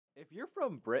If you're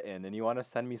from Britain and you want to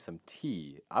send me some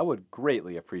tea, I would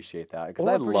greatly appreciate that because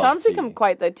I love Sean's tea. become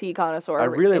quite the tea connoisseur I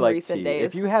really in like recent tea.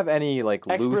 days. If you have any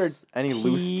loose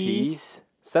tea, teas.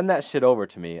 send that shit over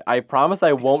to me. I promise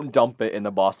I won't dump it in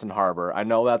the Boston Harbor. I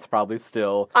know that's probably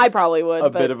still I probably would, a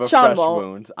but bit of a Sean fresh won't.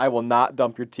 wound. I will not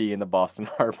dump your tea in the Boston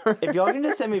Harbor. If y'all can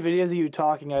just send me videos of you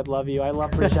talking, I'd love you. I love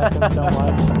British accents so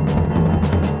much.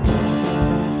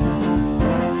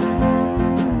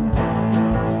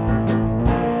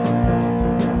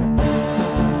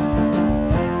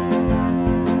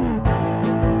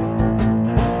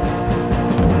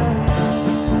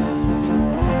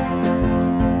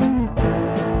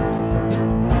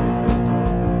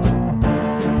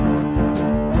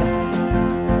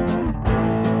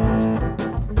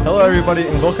 Hello, everybody,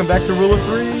 and welcome back to Rule of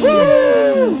Three.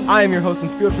 Woo! I am your host and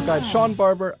spiritual guide, Sean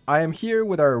Barber. I am here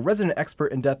with our resident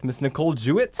expert in death, Miss Nicole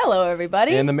Jewett. Hello,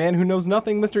 everybody. And the man who knows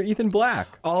nothing, Mr. Ethan Black.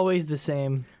 Always the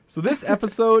same. So this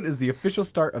episode is the official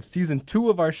start of season 2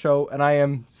 of our show, and I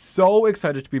am so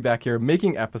excited to be back here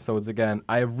making episodes again.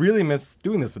 I really miss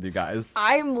doing this with you guys.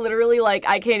 I'm literally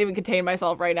I can't even contain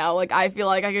myself right now. I feel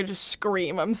like I could just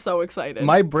scream. I'm so excited.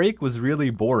 My break was really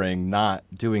boring not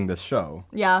doing this show.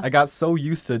 Yeah. I got so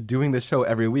used to doing this show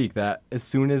every week that as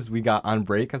soon as we got on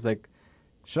break, I was like,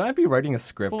 should I be writing a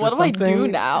script or What do something? I do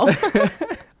now?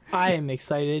 I am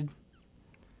excited.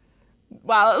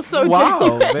 Wow, that was so Wow,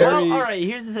 genuine. very... Well, all right,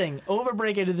 here's the thing. Over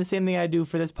break, I did the same thing I do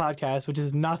for this podcast, which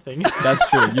is nothing. That's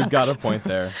true. You've got a point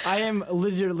there. I am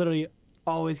literally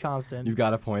always constant. You've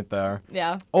got a point there.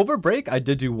 Yeah. Over break, I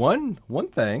did do one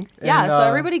thing. Yeah, and, so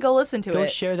everybody go listen to Go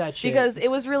it. share that shit. Because it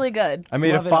was really good. I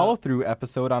made Love a it up. follow-through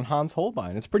episode on Hans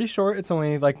Holbein. It's pretty short. It's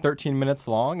only 13 minutes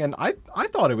long, and I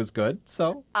thought it was good,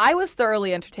 so... I was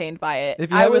thoroughly entertained by it. If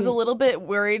you I was a haven't- little bit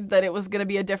worried that it was going to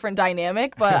be a different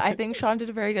dynamic, but I think Sean did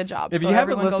a very good job. If so you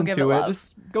haven't everyone listened go give to it it, love.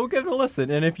 just go give it a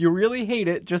listen. And if you really hate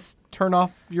it, just turn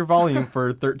off your volume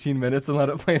for 13 minutes and let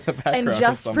it play in the background And or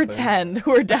just something. pretend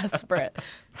we're desperate.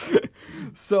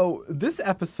 So this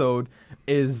episode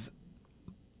is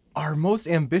our most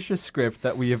ambitious script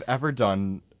that we have ever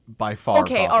done by far.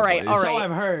 Okay, all right, probably. all right. So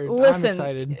I've heard. I'm Listen,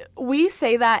 excited. we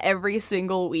say that every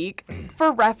single week.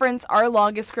 For reference, our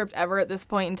longest script ever at this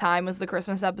point in time was the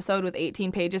Christmas episode with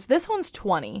 18 pages. This one's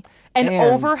 20. And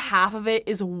over half of it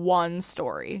is one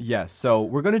story. Yes, so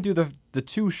we're going to do the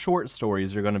two short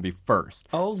stories are going to be first.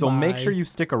 Oh so make my. sure you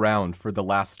stick around for the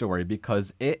last story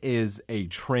because it is a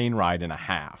train ride and a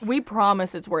half. We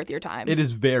promise it's worth your time. It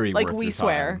is very worth we your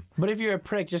swear. time. But if you're a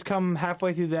prick, just come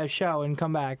halfway through that show and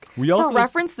come back. We also For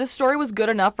reference, this story was good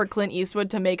enough for Clint Eastwood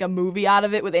to make a movie out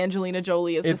of it with Angelina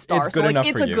Jolie as the It's star. good So enough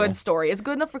it's for a you. good story. It's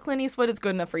good enough for Clint Eastwood. It's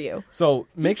good enough for you. So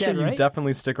make sure dead, you right?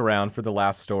 definitely stick around for the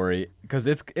last story because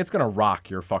it's going to rock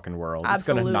your fucking world. It's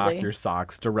going to knock Absolutely. your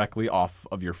socks directly off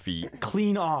of your feet.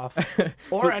 Clean off.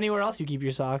 Or anywhere else you keep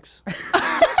your socks. If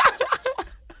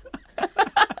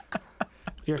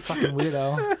you're a fucking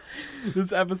weirdo.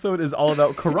 This episode is all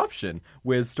about corruption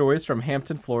with stories from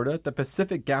Hampton, Florida, the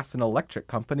Pacific Gas and Electric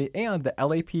Company, and the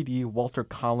LAPD Walter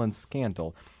Collins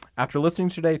scandal. After listening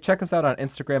today, check us out on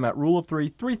Instagram at Rule of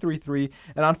 333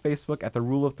 and on Facebook at the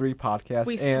Rule of 3 Podcast.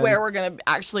 We and, swear we're going to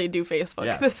actually do Facebook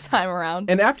Yes. this time around.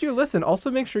 And after you listen,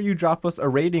 also make sure you drop us a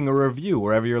rating or review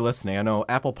wherever you're listening. I know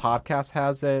Apple Podcasts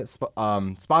has it.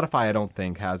 Spotify, I don't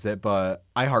think, has it, but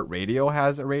iHeartRadio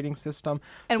has a rating system.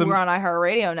 And So- we're on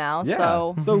iHeartRadio now, Yeah.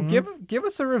 so... give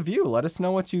us a review. Let us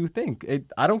know what you think.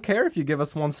 I don't care if you give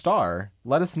us 1 star.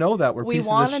 Let us know that we're We pieces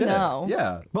of wanna shit. know.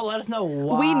 Yeah. But let us know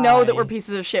why. We know that we're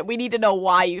pieces of shit. We need to know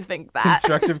why you think that.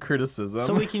 Constructive criticism.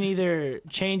 So we can either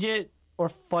change it or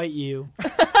fight you.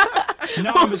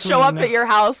 No, We'll show up at your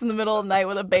house in the middle of the night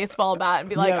with a baseball bat and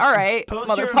be like, all right,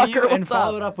 post your motherfucker, review and what's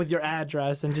follow it up? up with your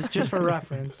address and just for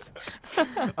reference.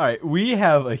 All right, we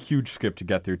have a huge script to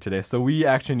get through today, so we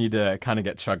actually need to kind of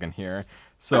get chugging here.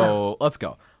 So let's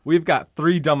go. We've got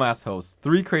 3 dumbass hosts,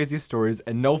 3 crazy stories,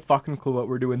 and no fucking clue what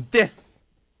we're doing. This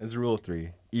is Rule of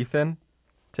 3. Ethan,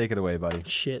 take it away, buddy.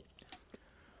 Shit.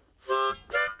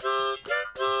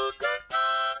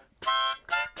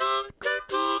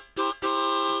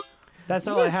 That's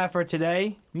all I have for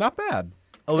today. Not bad.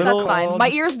 A little. That's fine. My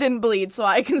ears didn't bleed, so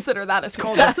I consider that a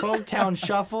Called the success. Folktown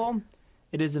Shuffle.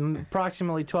 It is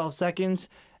approximately 12 seconds,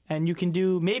 and you can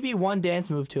do maybe one dance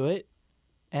move to it.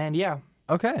 And yeah.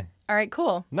 Okay. All right,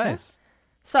 cool. Nice.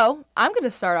 So I'm going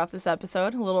to start off this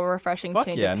episode, a little refreshing Fuck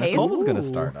change yeah, of pace, Nicole's gonna Ooh.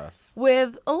 start us.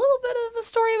 with a little bit of a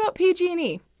story about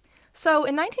PG&E. So,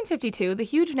 in 1952, the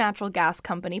huge natural gas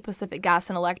company Pacific Gas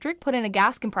and Electric put in a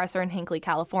gas compressor in Hinckley,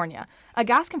 California. A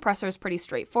gas compressor is pretty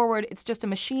straightforward. It's just a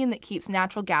machine that keeps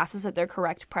natural gases at their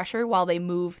correct pressure while they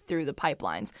move through the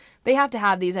pipelines. They have to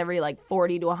have these every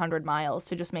 40 to 100 miles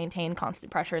to just maintain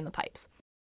constant pressure in the pipes.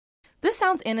 This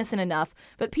sounds innocent enough,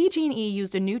 but PG&E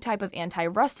used a new type of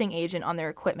anti-rusting agent on their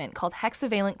equipment called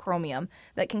hexavalent chromium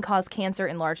that can cause cancer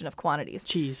in large enough quantities.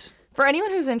 Jeez. For anyone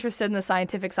who's interested in the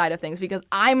scientific side of things, because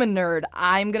I'm a nerd,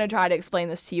 I'm going to try to explain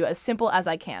this to you as simple as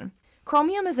I can.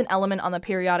 Chromium is an element on the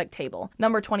periodic table,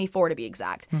 number 24 to be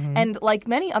exact, and like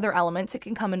many other elements, it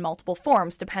can come in multiple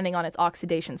forms depending on its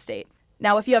oxidation state.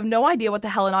 Now, if you have no idea what the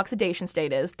hell an oxidation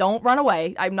state is, don't run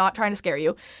away. I'm not trying to scare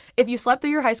you. If you slept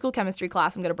through your high school chemistry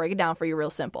class, I'm going to break it down for you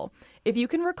real simple. If you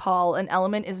can recall, an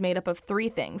element is made up of three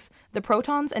things: the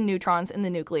protons and neutrons in the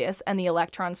nucleus and the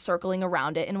electrons circling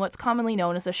around it in what's commonly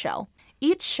known as a shell.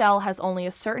 Each shell has only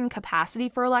a certain capacity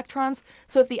for electrons,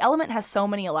 so if the element has so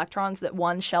many electrons that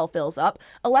one shell fills up,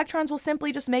 electrons will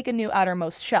simply just make a new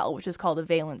outermost shell, which is called a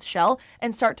valence shell,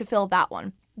 and start to fill that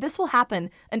one. This will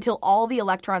happen until all the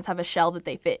electrons have a shell that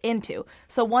they fit into,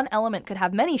 so one element could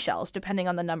have many shells depending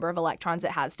on the number of electrons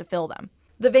it has to fill them.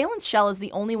 The valence shell is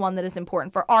the only one that is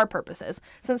important for our purposes,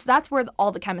 since that's where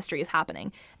all the chemistry is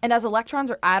happening, and as electrons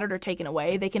are added or taken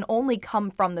away, they can only come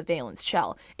from the valence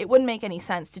shell. It wouldn't make any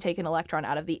sense to take an electron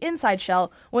out of the inside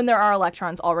shell when there are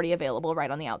electrons already available right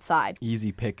on the outside.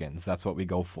 Easy pickings, that's what we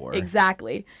go for.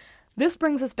 Exactly. This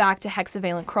brings us back to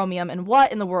hexavalent chromium and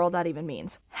what in the world that even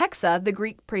means. Hexa, the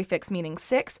Greek prefix meaning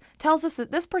 6, tells us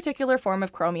that this particular form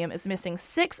of chromium is missing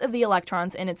 6 of the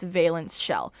electrons in its valence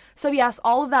shell. So yes,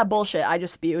 all of that bullshit I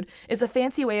just spewed is a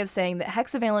fancy way of saying that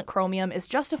hexavalent chromium is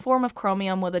just a form of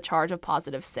chromium with a charge of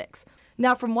positive 6.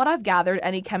 Now, from what I've gathered,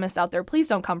 any chemist out there, please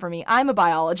don't come for me. I'm a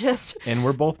biologist. And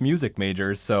we're both music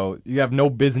majors, so you have no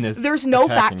business. There's no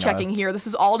attacking fact-checking us. here. This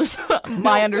is all just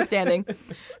my understanding.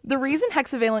 The reason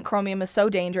hexavalent chromium is so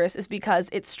dangerous is because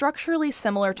it's structurally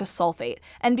similar to sulfate.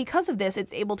 And because of this,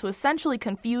 it's able to essentially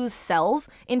confuse cells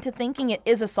into thinking it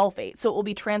is a sulfate. So it will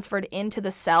be transferred into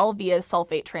the cell via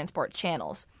sulfate transport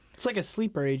channels. It's like a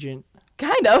sleeper agent.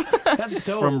 Kind of. That's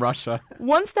dope. From Russia.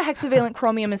 Once the hexavalent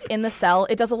chromium is in the cell,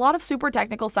 it does a lot of super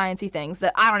technical sciencey things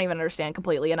that I don't even understand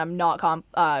completely, and I'm not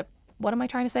what am I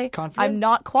trying to say? Confident? I'm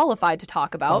not qualified to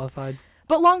talk about. Qualified.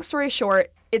 But long story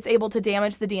short, it's able to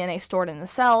damage the DNA stored in the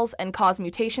cells and cause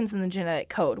mutations in the genetic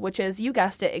code, which is, you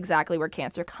guessed it, exactly where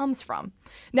cancer comes from.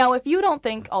 Now, if you don't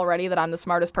think already that I'm the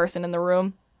smartest person in the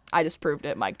room, I just proved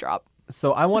it. Mic drop.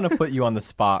 So I want to put you on the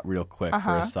spot real quick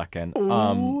for a second.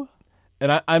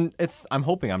 And I'm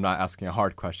hoping I'm not asking a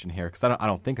hard question here, because I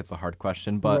don't think it's a hard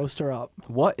question. But Roast her up.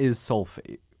 what is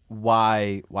sulfate?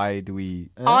 Why do we?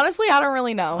 Honestly, I don't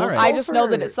really know. All right. I just know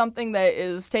that Sulfur. it's something that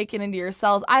is taken into your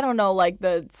cells. I don't know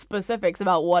the specifics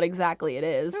about what exactly it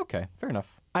is. Okay, fair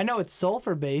enough. I know it's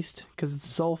sulfur based because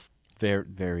it's Very,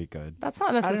 very good. That's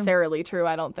not necessarily true,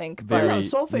 I don't think. But Very, no,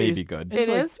 sulfate maybe is- good. it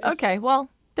is? Okay, well,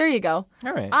 there you go.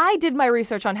 All right, I did my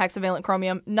research on hexavalent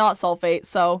chromium, not sulfate,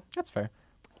 so that's fair.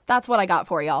 that's what I got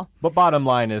for y'all. But bottom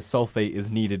line is sulfate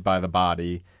is needed by the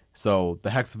body, so the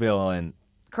hexavalent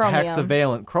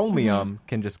chromium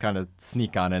can just kind of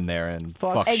sneak on in there and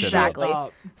fuck shit up. Exactly.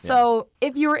 up. So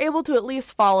if you were able to at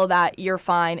least follow that, you're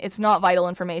fine. It's not vital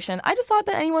information. I just thought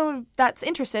that anyone that's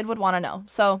interested would want to know.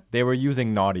 So They were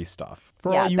using naughty stuff.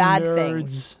 For Yeah, all you bad nerds.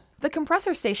 things. the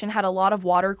compressor station had a lot of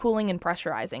water cooling and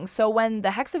pressurizing, so when the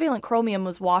hexavalent chromium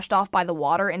was washed off by the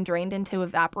water and drained into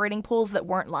evaporating pools that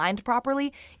weren't lined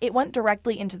properly, it went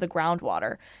directly into the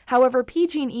groundwater. However,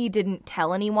 PG&E didn't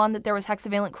tell anyone that there was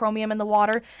hexavalent chromium in the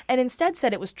water, and instead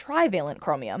said it was trivalent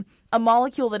chromium, a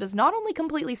molecule that is not only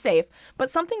completely safe, but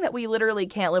something that we literally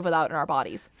can't live without in our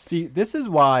bodies. See, this is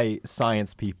why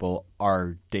science people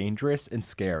are dangerous and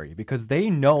scary, because they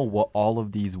know what all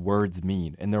of these words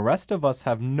mean, and the rest of us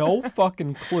have no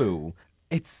fucking clue.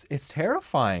 It's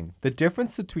terrifying. The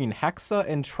difference between hexa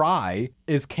and tri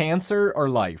is cancer or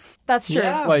life. That's true.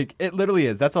 Yeah. Like, it literally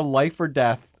is. That's a life or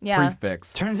death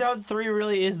prefix. Turns out 3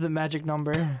 really is the magic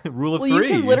number. Rule of Well, three.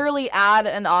 you can literally add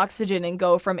an oxygen and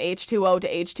go from H2O to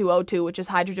H2O2, which is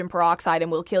hydrogen peroxide, and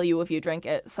will kill you if you drink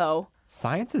it. So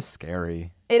Science is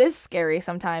scary. it is scary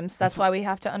sometimes. That's why we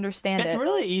have to understand It's it.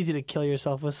 really easy to kill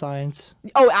yourself with science.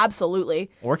 Oh,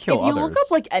 absolutely. Or kill If you others. look up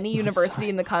like any university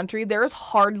in the country, there's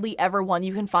hardly ever one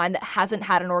you can find that hasn't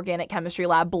had an organic chemistry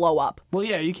lab blow up. Well,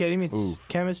 yeah, are you kidding me? It's Oof.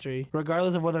 chemistry.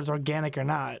 Regardless of whether it's organic or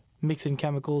not, mixing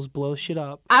chemicals blows shit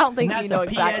up. I don't think And you that's know a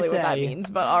exactly what that PSA.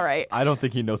 means, but all right. I don't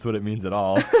think he knows what it means at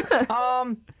all.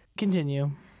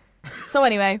 Continue. So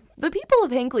anyway, the people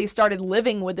of Hinckley started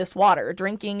living with this water,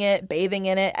 drinking it, bathing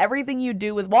in it, everything you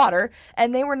do with water,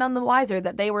 and they were none the wiser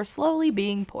that they were slowly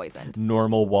being poisoned.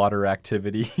 Normal water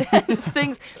activity.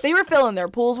 Things they were filling their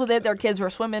pools with it, their kids were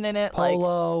swimming in it,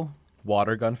 Polo,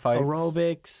 Water gun fights.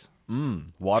 aerobics,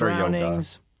 Water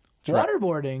drownings,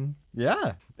 waterboarding.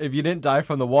 Yeah. If you didn't die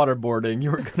from the waterboarding, you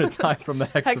were going to die from the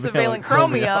hexavalent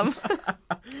chromium.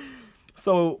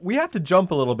 So we have to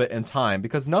jump a little bit in time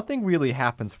because nothing really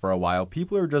happens for a while.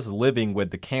 People are just living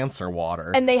with the cancer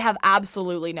water. And they have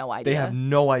absolutely no idea. They have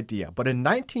no idea. But in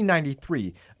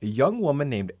 1993, a young woman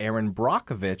named Erin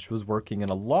Brockovich was working in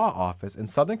a law office in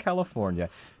Southern California.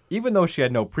 Even though she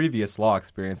had no previous law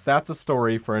experience, that's a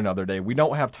story for another day. We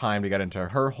don't have time to get into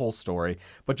her whole story,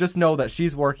 but just know that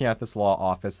she's working at this law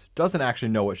office, doesn't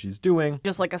actually know what she's doing.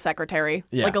 Just like a secretary,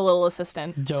 Yeah. like a little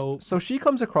assistant. Dope. So she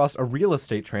comes across a real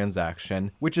estate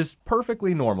transaction, which is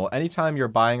perfectly normal. Anytime you're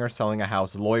buying or selling a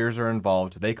house, lawyers are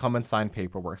involved. They come and sign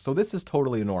paperwork. So this is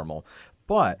totally normal.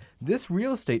 But this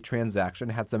real estate transaction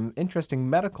had some interesting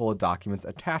medical documents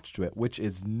attached to it, which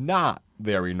is not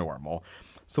very normal.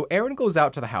 So Erin goes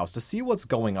out to the house to see what's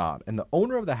going on, and the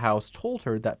owner of the house told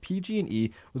her that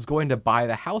PG&E was going to buy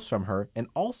the house from her, and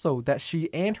also that she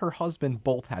and her husband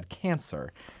both had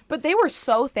cancer. But they were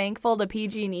so thankful to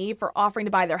PG&E for offering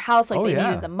to buy their house. Like, they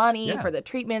needed the money Yeah. for the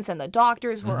treatments, and the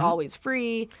doctors were always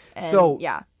free. And, So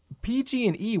yeah.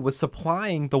 PG&E was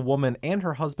supplying the woman and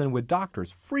her husband with doctors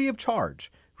free of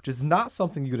charge, which is not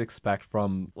something you'd expect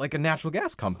from like a natural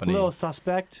gas company. Little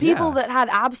suspect. People Yeah. that had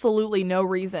absolutely no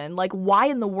reason. Like, why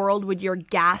in the world would your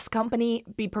gas company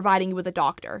be providing you with a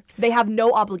doctor? They have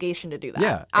no obligation to do that.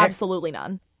 Yeah. Absolutely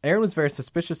none. Erin was very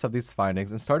suspicious of these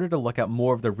findings and started to look at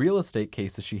more of the real estate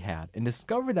cases she had and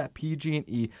discovered that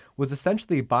PG&E was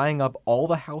essentially buying up all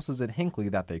the houses in Hinckley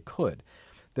that they could.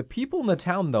 The people in the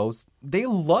town, though, they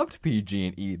loved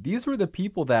PG&E. These were the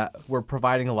people that were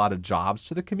providing a lot of jobs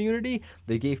to the community.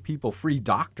 They gave people free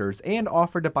doctors and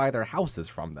offered to buy their houses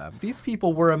from them. These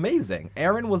people were amazing.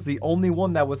 Erin was the only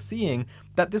one that was seeing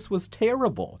that this was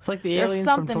terrible. It's like the There's aliens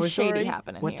something from Toy shady Story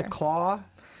happening with here. the claw.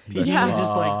 PG Yeah. was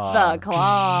just like, The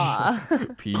claw.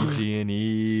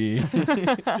 PG&E.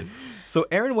 So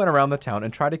Erin went around the town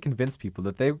and tried to convince people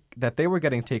that they were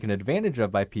getting taken advantage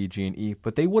of by PG&E,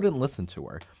 but they wouldn't listen to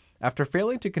her. After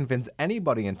failing to convince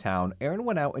anybody in town, Erin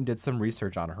went out and did some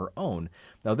research on her own.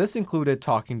 Now, this included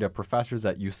talking to professors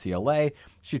at UCLA.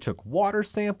 She took water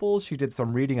samples. She did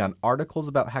some reading on articles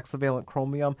about hexavalent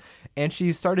chromium. And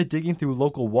she started digging through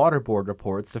local water board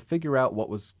reports to figure out what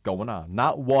was going on.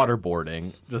 Not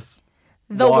waterboarding, just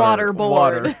The water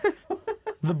board. water.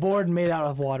 the board made out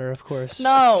of water, of course.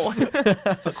 No.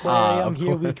 Aquarium, of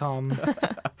here we course. come.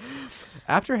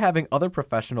 After having other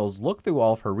professionals look through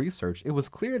all of her research, it was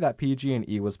clear that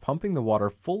PG&E was pumping the water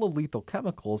full of lethal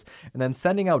chemicals and then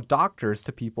sending out doctors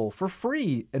to people for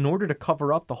free in order to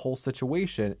cover up the whole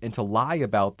situation and to lie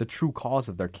about the true cause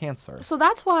of their cancer. So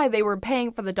that's why they were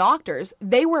paying for the doctors.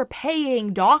 They were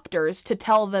paying doctors to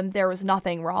tell them there was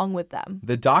nothing wrong with them.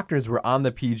 The doctors were on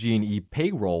the PG&E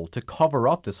payroll to cover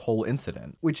up this whole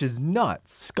incident, which is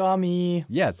nuts. Scummy.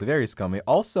 Yes, very scummy.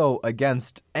 Also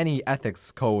against any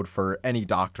ethics code for any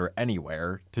doctor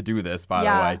anywhere to do this, by the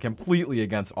Yeah. way. Completely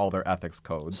against all their ethics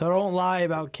codes. So don't lie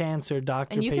about cancer,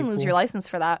 doctor. And you can lose people. your license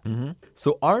for that.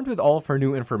 So armed with all of her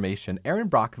new information, Erin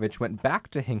Brockovich went back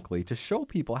to Hinckley to show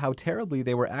people how terribly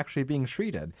they were actually being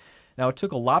treated. Now, it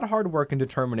took a lot of hard work and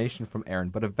determination from Erin,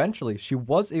 but eventually she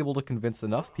was able to convince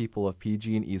enough people of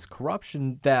PG&E's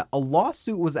corruption that a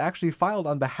lawsuit was actually filed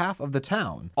on behalf of the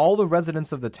town. All the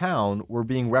residents of the town were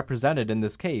being represented in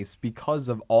this case because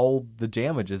of all the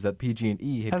damages that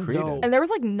PG&E had That's created. dope. And there was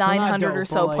like 900 or dope,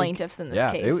 so but, like- plaintiffs in this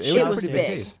Yeah, case. it was It a was pretty big.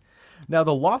 big case. Now,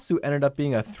 the lawsuit ended up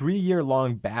being a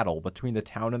 3-year-long battle between the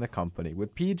town and the company,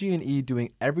 with PG&E doing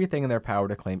everything in their power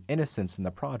to claim innocence in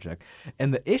the project.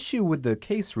 And the issue with the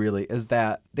case really is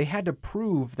that they had to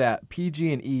prove that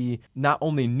PG&E not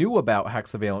only knew about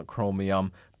hexavalent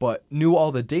chromium, but knew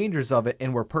all the dangers of it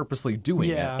and were purposely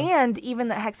doing Yeah. it. And even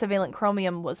that hexavalent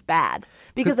chromium was bad.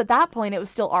 Because at that point, it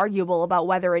was still arguable about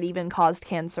whether it even caused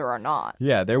cancer or not.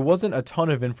 Yeah, there wasn't a ton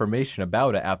of information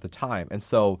about it at the time. And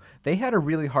so they had a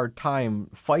really hard time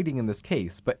fighting in this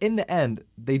case. But in the end,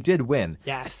 they did win.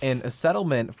 Yes. And a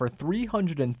settlement for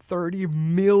 $330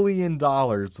 million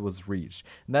was reached.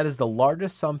 And that is the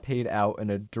largest sum paid out in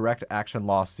a direct action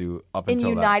lawsuit up In until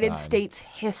that United time. States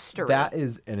history. That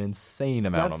is an insane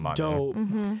amount amount of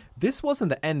money. dope. This wasn't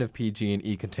the end of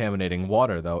PG&E contaminating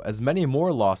water, though, as many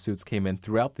more lawsuits came in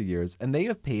throughout the years, and they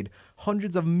have paid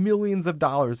hundreds of millions of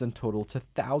dollars in total to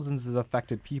thousands of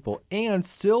affected people, and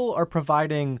still are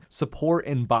providing support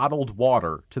in bottled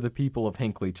water to the people of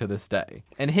Hinckley to this day.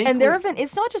 And there have been,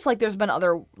 it's not just like there's been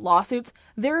other lawsuits,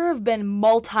 there have been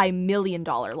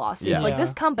multi-million-dollar lawsuits. Yeah. Like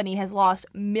this company has lost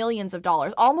millions of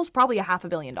dollars, almost probably $500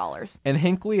 million. And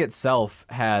Hinckley itself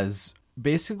has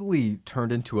basically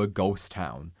turned into a ghost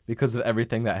town because of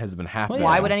everything that has been happening.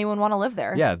 Why would anyone want to live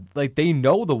there? Yeah, like they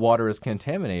know the water is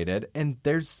contaminated and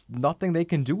there's nothing they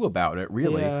can do about it,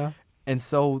 really. Yeah. And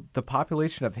so the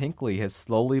population of Hinckley has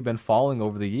slowly been falling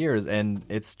over the years, and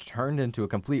it's turned into a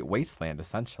complete wasteland,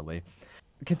 essentially.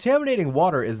 Contaminating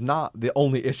water is not the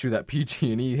only issue that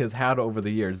PG&E has had over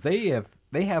the years. They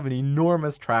have an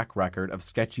enormous track record of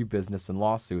sketchy business and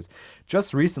lawsuits.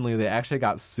 Just recently, they actually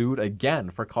got sued again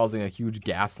for causing a huge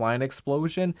gas line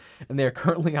explosion, and they are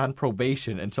currently on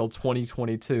probation until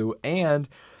 2022, and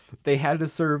they had to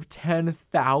serve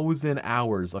 10,000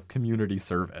 hours of community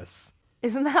service.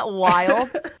 Isn't that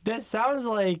wild? That sounds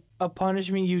like a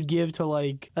punishment you'd give to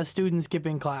like a student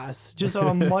skipping class, just on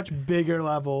a much bigger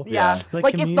level. Yeah.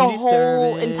 Like if the community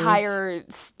whole service. entire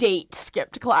state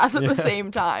skipped class at the same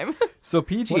time. So What a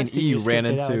PG&E senior ran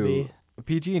skip day that would into be.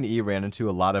 PG&E ran into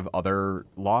a lot of other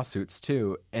lawsuits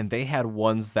too, and they had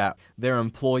ones that their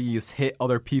employees hit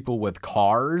other people with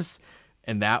cars,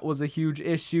 and that was a huge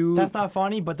issue. That's not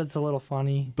funny, but that's a little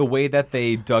funny. The way that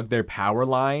they dug their power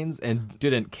lines and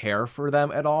didn't care for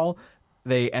them at all,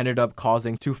 they ended up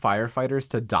causing 2 firefighters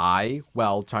to die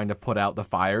while trying to put out the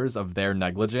fires of their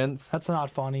negligence. That's not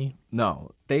funny.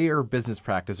 No, their business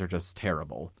practice are just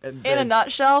terrible. In a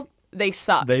nutshell, they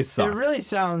suck. They It suck. really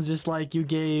sounds just like you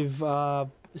gave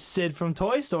Sid from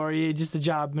Toy Story just a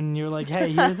job, and you're like,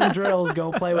 "Hey, here's the drills.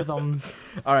 Go play with them."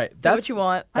 All right, Do that's what you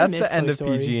want. I That's miss the end Toy of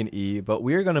Story. PG&E, but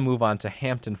we're going to move on to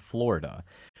Hampton, Florida.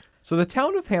 So the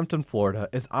town of Hampton, Florida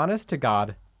is honest to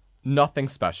God nothing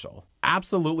special.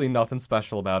 Absolutely nothing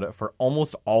special about it for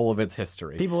almost all of its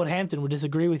history. People at Hampton would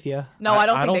disagree with you. No, I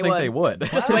don't think they would.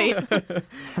 Just wait.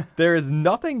 There is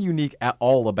nothing unique at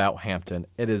all about Hampton.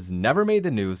 It has never made the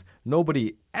news.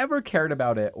 Nobody ever cared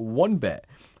about it one bit.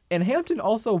 And Hampton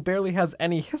also barely has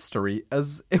any history,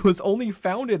 as it was only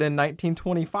founded in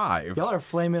 1925. Y'all are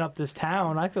flaming up this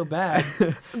town. I feel bad.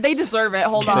 They deserve it.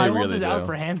 Hold They on. really is out do.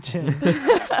 for Hampton.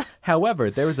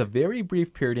 However, there was a very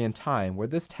brief period in time where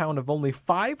this town of only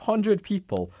 500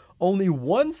 people, only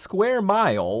 1 square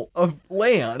mile of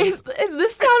land, This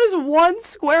town is 1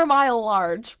 square mile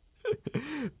large.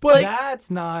 but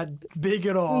That's not big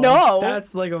at all. No.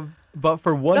 That's like a. but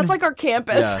for one That's like our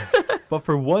campus. yeah, but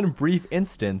for one brief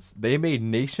instance, they made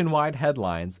nationwide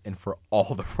headlines, and for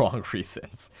all the wrong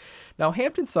reasons. Now,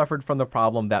 Hampton suffered from the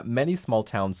problem that many small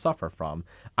towns suffer from.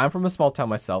 I'm from a small town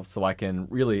myself, so I can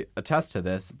really attest to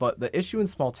this, but the issue in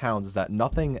small towns is that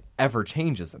nothing ever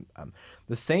changes in them.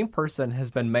 The same person has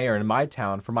been mayor in my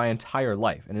town for my entire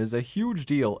life, and it is a huge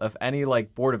deal if any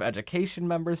Board of Education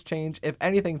members change, if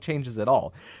anything changes at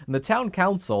all. And the town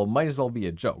council might as well be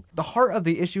a joke. The heart of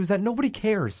the issue is that nobody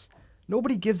cares.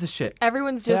 Nobody gives a shit.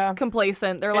 Everyone's just Yeah.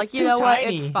 complacent. They're like, It's you too know what?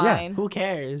 tiny. It's Yeah. fine. Who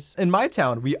cares? In my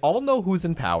town, we all know who's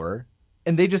in power,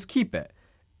 and they just keep it.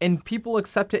 And people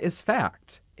accept it as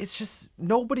fact. It's just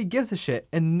nobody gives a shit,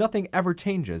 and nothing ever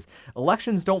changes.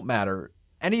 Elections don't matter.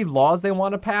 Any laws they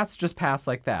want to pass, just pass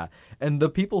like that. And the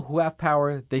people who have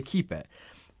power, they keep it.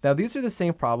 Now, these are the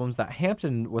same problems that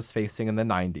Hampton was facing in the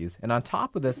 90s. And on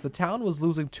top of this, the town was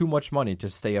losing too much money to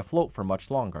stay afloat for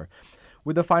much longer.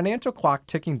 With the financial clock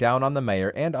ticking down on the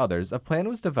mayor and others, a plan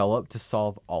was developed to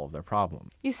solve all of their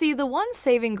problems. You see, the one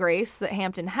saving grace that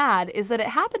Hampton had is that it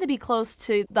happened to be close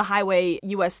to the highway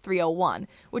US 301,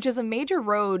 which is a major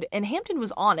road, and Hampton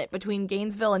was on it between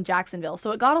Gainesville and Jacksonville,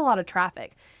 so it got a lot of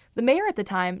traffic. The mayor at the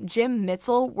time, Jim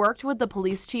Mitchell, worked with the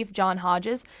police chief, John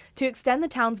Hodges, to extend the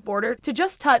town's border to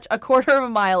just touch a quarter of a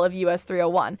mile of US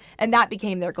 301, and that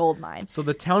became their gold mine. So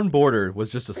the town border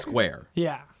was just a square.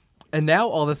 Yeah. And now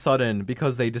all of a sudden,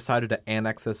 because they decided to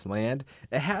annex this land,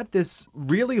 it had this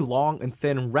really long and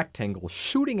thin rectangle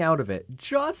shooting out of it,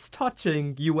 just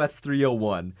touching US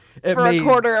 301. For a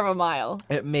quarter of a mile.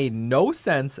 It made no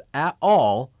sense at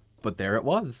all, but there it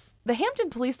was. The Hampton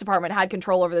Police Department had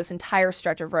control over this entire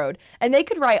stretch of road, and they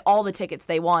could write all the tickets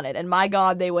they wanted, and my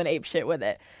God, they went apeshit with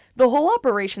it. The whole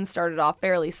operation started off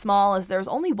fairly small, as there was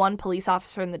only one police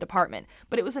officer in the department,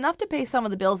 but it was enough to pay some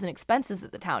of the bills and expenses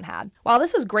that the town had. While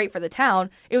this was great for the town,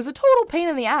 it was a total pain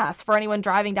in the ass for anyone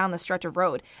driving down the stretch of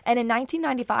road, and in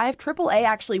 1995, AAA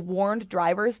actually warned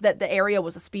drivers that the area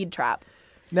was a speed trap.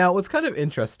 Now, what's kind of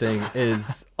interesting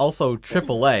is also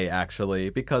AAA, actually,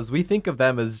 because we think of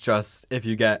them as just if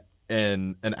you get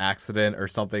in an accident or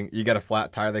something, you get a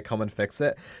flat tire, they come and fix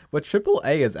it. But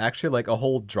AAA is actually like a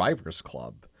whole driver's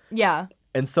club. Yeah.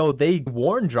 And so they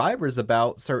warn drivers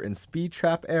about certain speed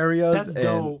trap areas. That's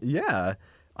dope. Yeah.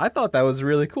 I thought that was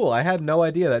really cool. I had no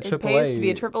idea that It AAA... pays to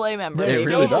be a AAA member. They're It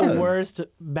still really the does. worst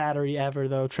battery ever,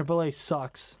 though. AAA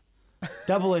sucks.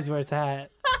 AA's where it's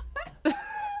at.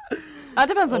 That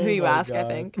depends on who Oh you my ask, I God.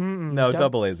 think. No,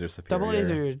 AA's are superior.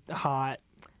 AA's are hot.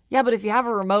 Yeah, but if you have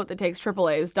a remote that takes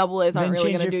AAAs, AAs Then aren't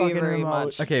really change going to your do you fucking very remote.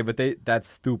 much. Okay, but that's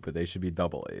stupid. They should be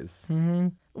AA's.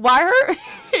 Why are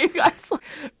you guys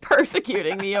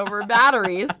persecuting me over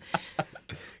batteries?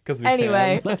 'Cause we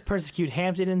Anyway. can. Let's persecute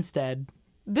Hampton instead.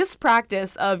 This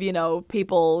practice of,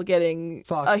 people getting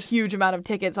Fucked. a huge amount of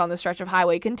tickets on the stretch of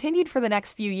highway continued for the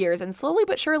next few years, and slowly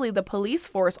but surely the police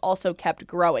force also kept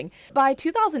growing. By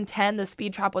 2010, the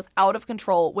speed trap was out of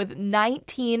control with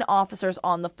 19 officers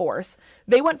on the force.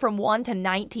 They went from 1 to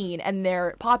 19, and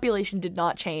their population did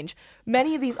not change.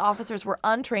 Many of these officers were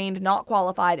untrained, not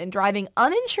qualified, and driving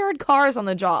uninsured cars on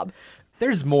the job.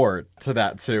 There's more to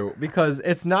that, too, because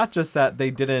it's not just that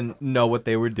they didn't know what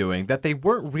they were doing, that they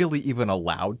weren't really even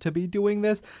allowed to be doing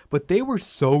this, but they were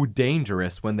so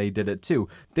dangerous when they did it, too.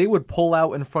 They would pull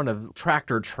out in front of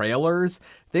tractor trailers.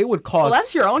 They would cause... Well,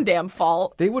 that's your own damn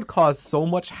fault. They would cause so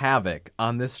much havoc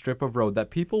on this strip of road that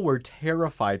people were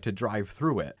terrified to drive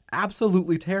through it.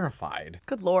 Absolutely terrified.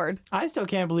 Good Lord. I still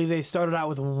can't believe they started out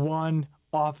with one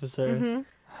officer.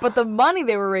 But the money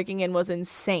they were raking in was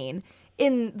insane.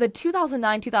 In the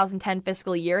 2009-2010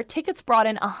 fiscal year, tickets brought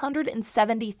in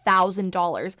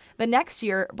 $170,000. The next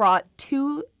year brought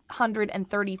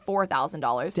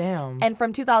 $234,000. Damn. And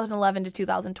from 2011 to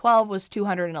 2012 was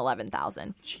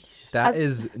 $211,000. That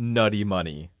is nutty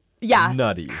money. Yeah,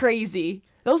 Nutty. crazy.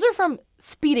 Those are from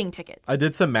speeding tickets. I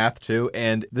did some math too,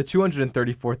 and the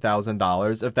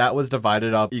 $234,000, if that was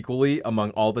divided up equally among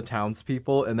all the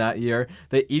townspeople in that year,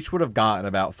 they each would have gotten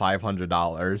about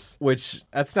 $500, which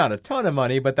that's not a ton of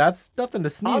money, but that's nothing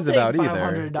to sneeze take about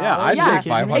either. $500. Yeah, I'd Yeah,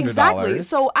 take $500. exactly.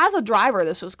 So as a driver,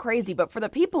 this was crazy, but for the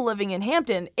people living in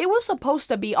Hampton, it was supposed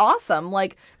to be awesome.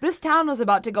 Like, this town was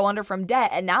about to go under from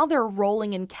debt, and now they're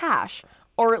rolling in cash.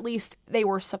 Or at least they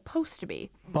were supposed to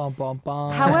be. Bum, bum,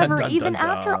 bum. However, Dun, even dun,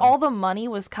 after dun. all the money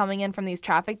was coming in from these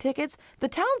traffic tickets, the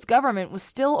town's government was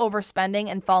still overspending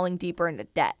and falling deeper into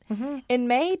debt. In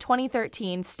May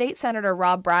 2013, State Senator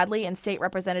Rob Bradley and State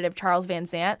Representative Charles Van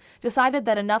Zant decided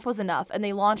that enough was enough, and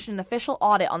they launched an official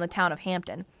audit on the town of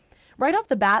Hampton. Right off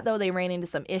the bat, though, they ran into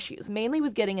some issues, mainly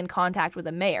with getting in contact with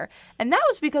the mayor. And that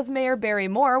was because Mayor Barry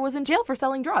Moore was in jail for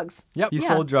selling drugs. Yep, he Yeah.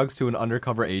 sold drugs to an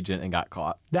undercover agent and got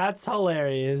caught. That's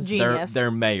hilarious. Genius. Their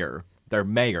mayor. Their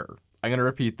mayor. I'm going to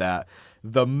repeat that.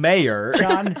 The mayor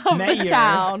John Mayer. The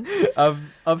town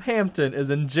of Hampton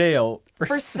is in jail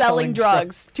for selling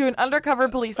drugs to an undercover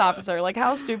police officer. Like,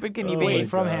 how stupid can you be? Wait,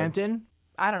 from God. Hampton?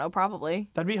 I don't know, probably.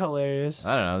 That'd be hilarious.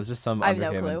 I don't know. It's just some I have no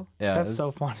underhanded- clue. Yeah, That's it's-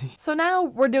 so funny. So now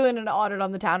we're doing an audit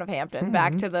on the town of Hampton.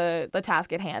 Back to the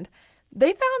task at hand. They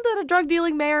found that a drug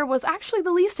dealing mayor was actually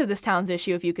the least of this town's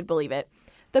issue, if you could believe it.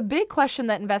 The big question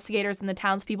that investigators and the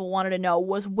townspeople wanted to know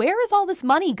was, where is all this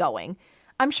money going?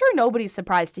 I'm sure nobody's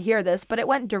surprised to hear this, but it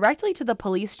went directly to the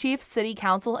police chief, city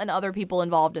council, and other people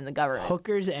involved in the government.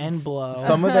 Hookers and blow.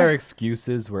 Some of their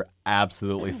excuses were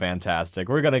absolutely fantastic.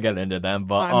 We're going to get into them,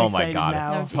 but I'm oh my excited God, now.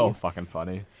 it's Oh, so geez. fucking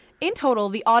funny. In total,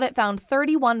 the audit found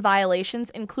 31 violations,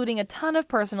 including a ton of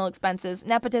personal expenses,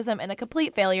 nepotism, and a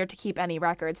complete failure to keep any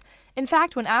records. In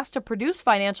fact, when asked to produce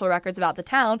financial records about the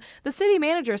town, the city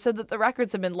manager said that the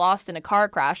records had been lost in a car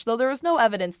crash, though there was no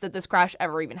evidence that this crash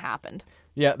ever even happened.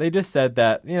 Yeah, they just said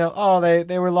that,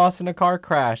 they were lost in a car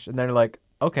crash. And they're like,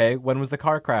 okay, when was the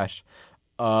car crash?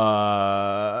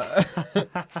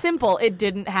 Simple, it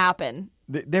didn't happen.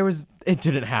 It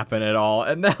didn't happen at all.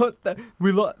 And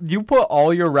you put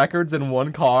all your records in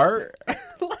one car?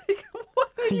 Like, what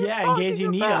are you Yeah, in case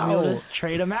you need them, you'll about? just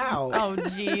trade them out. Oh,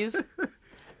 jeez.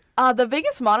 The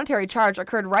biggest monetary charge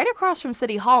occurred right across from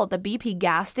City Hall at the BP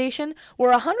gas station,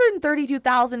 where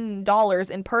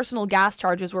 $132,000 in personal gas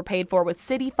charges were paid for with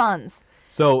city funds.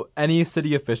 So any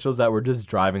city officials that were just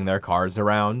driving their cars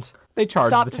around, they charged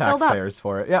Stopped the and filled up. taxpayers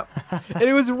for it. Yep. And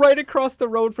it was right across the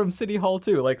road from City Hall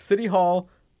too. Like City Hall,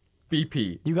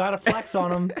 BP. You gotta flex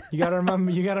on them. You gotta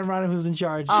remember who's in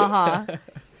charge. Uh-huh.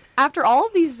 After all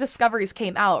of these discoveries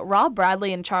came out, Rob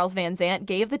Bradley and Charles Van Zant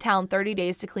gave the town 30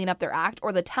 days to clean up their act,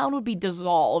 or the town would be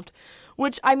dissolved.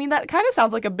 Which, I mean, that kind of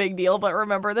sounds like a big deal, but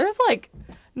remember, there's like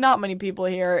Not many people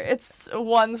here. It's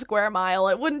 1 square mile.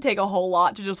 It wouldn't take a whole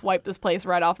lot to just wipe this place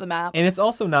right off the map. And it's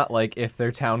also not like if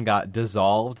their town got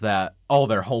dissolved that all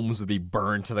their homes would be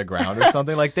burned to the ground or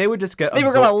something. Like they would just get They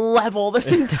were going to level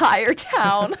this entire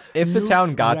town. If the Nukes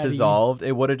town got ready. dissolved,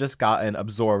 it would have just gotten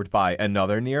absorbed by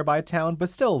another nearby town. But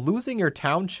still, losing your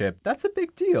township, that's a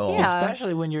big deal. Yeah.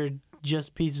 Especially when you're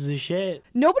just pieces of shit.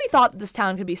 Nobody thought that this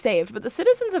town could be saved, but the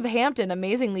citizens of Hampton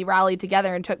amazingly rallied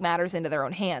together and took matters into their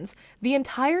own hands. The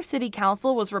entire city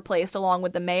council was replaced along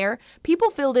with the mayor.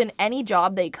 People filled in any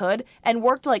job they could and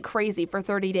worked like crazy for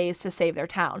 30 days to save their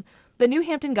town. The New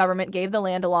Hampton government gave the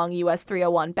land along US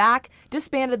 301 back,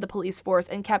 disbanded the police force,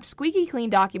 and kept squeaky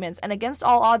clean documents, and against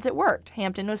all odds it worked.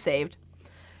 Hampton was saved.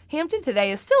 Hampton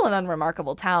today is still an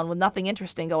unremarkable town with nothing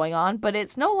interesting going on, but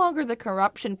it's no longer the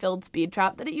corruption-filled speed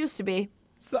trap that it used to be.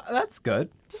 So that's good.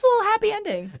 Just a little happy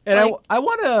ending. And Like, I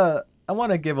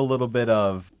want to give a little bit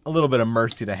of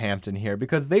mercy to Hampton here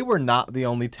because they were not the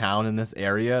only town in this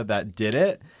area that did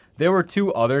it. There were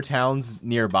 2 other towns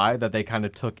nearby that they kind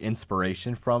of took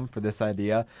inspiration from for this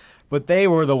idea, but they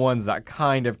were the ones that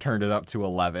kind of turned it up to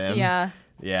 11. yeah.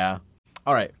 Yeah.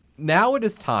 All right. Now it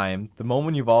is time, the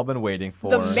moment you've all been waiting for.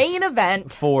 The main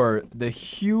event. For the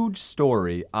huge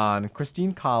story on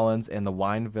Christine Collins and the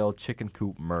Wineville chicken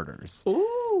coop murders.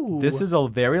 Ooh. This is a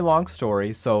very long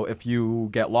story, so if you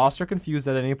get lost or confused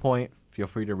at any point, feel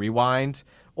free to rewind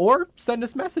or send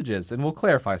us messages and we'll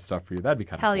clarify stuff for you. That'd be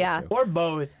kind of Hell cool yeah. too. Or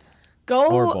both. Go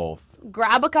Or both.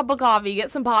 grab a cup of coffee, get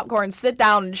some popcorn, sit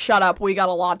down, and shut up. We got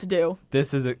a lot to do.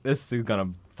 This is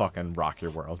gonna fucking rock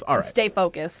your world. All right. Stay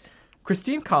focused.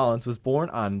 Christine Collins was born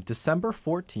on December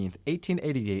 14th,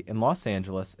 1888 in Los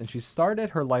Angeles, and she started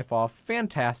her life off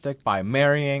fantastic by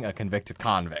marrying a convicted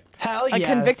convict. Hell A yes.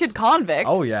 convicted convict.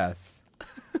 Oh, yes.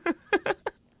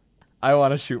 I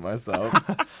want to shoot myself.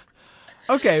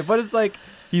 Okay, but it's like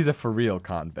he's a for real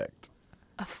convict.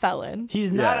 A felon.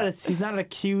 He's not Yeah. he's not an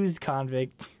accused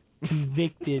convict.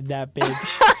 Convicted that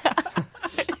bitch.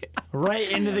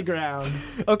 Right into the ground.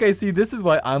 Okay, see, this is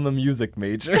why I'm a music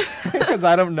major, because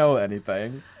I don't know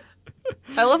anything.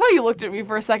 I love how you looked at me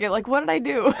for a second like, what did I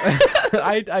do?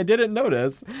 I didn't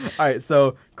notice. All right,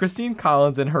 so Christine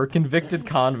Collins and her convicted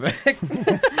convict,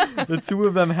 the 2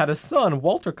 of them had a son,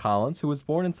 Walter Collins, who was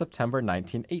born in September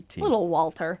 1918. Little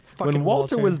Walter. Fucking When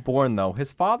Walter was born, though,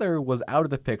 his father was out of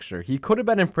the picture. He could have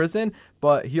been in prison,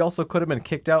 but he also could have been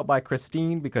kicked out by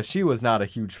Christine because she was not a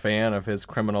huge fan of his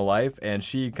criminal life, and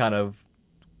she kind of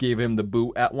gave him the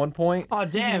boot at one point. Oh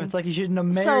damn! It's like you shouldn't have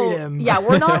married him. Yeah,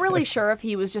 we're not really sure if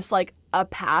he was just like a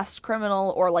past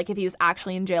criminal or like if he was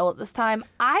actually in jail at this time.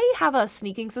 I have a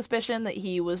sneaking suspicion that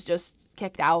he was just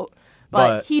kicked out,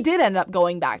 but he did end up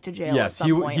going back to jail at Yes,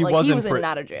 some point. he Like, was he in was in and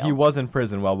out of jail. He was in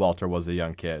prison while Walter was a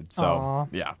young kid. So, Aw.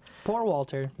 yeah. Poor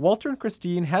Walter. Walter and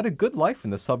Christine had a good life in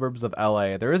the suburbs of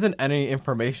LA. There isn't any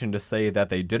information to say that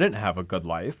they didn't have a good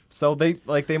life. So they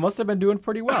must have been doing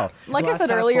pretty well. Like I Glass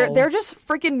said half earlier, full. they're just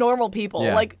freaking normal people.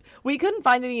 Yeah. Like, we couldn't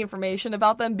find any information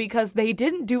about them because they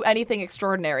didn't do anything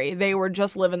extraordinary. They were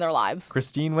just living their lives.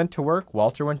 Christine went to work,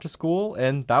 Walter went to school,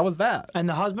 and that was that. And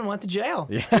the husband went to jail.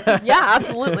 Yeah,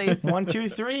 absolutely. 1, 2,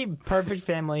 3, perfect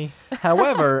family.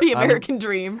 However, The American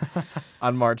dream.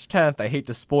 on March 10th, I hate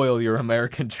to spoil your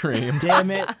American dream.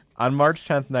 Damn it. On March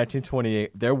 10th,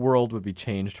 1928, their world would be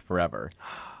changed forever.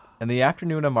 In the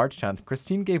afternoon of March 10th,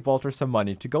 Christine gave Walter some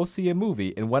money to go see a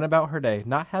movie and went about her day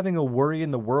not having a worry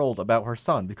in the world about her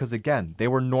son because, again, they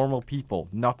were normal people.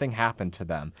 Nothing happened to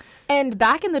them. And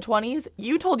back in the 20s,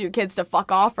 you told your kids to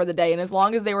fuck off for the day, and as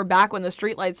long as they were back when the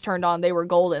streetlights turned on, they were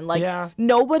golden. Like, Yeah.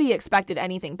 nobody expected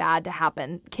anything bad to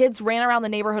happen. Kids ran around the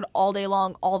neighborhood all day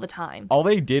long, all the time. All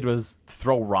they did was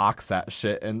throw rocks at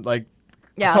shit and, like,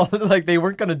 Yeah. like they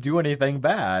weren't going to do anything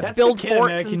bad. That's Build the kid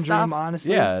forts American and dream, stuff.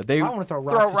 honestly. Yeah, they- I want to throw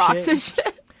rocks, Throw rocks at and shit.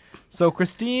 shit. So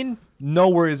Christine, no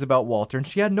worries about Walter, and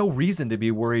she had no reason to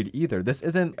be worried either. This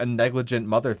isn't a negligent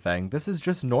mother thing. This is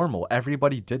just normal.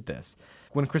 Everybody did this.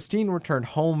 When Christine returned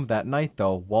home that night,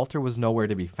 though, Walter was nowhere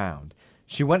to be found.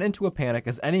 She went into a panic,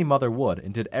 as any mother would,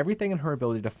 and did everything in her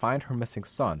ability to find her missing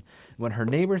son. When her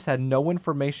neighbors had no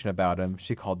information about him,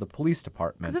 she called the police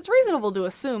department. Because it's reasonable to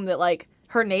assume that, like,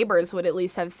 her neighbors would at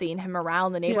least have seen him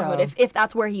around the neighborhood. Yeah. If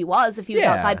that's where he was, if he was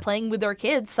Yeah. outside playing with their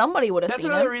kids, somebody would have That's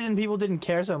seen another him. reason people didn't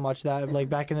care so much that like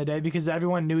back in the day because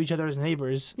everyone knew each other as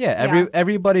neighbors. Yeah, Yeah.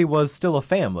 everybody was still a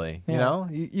family, you Yeah. know?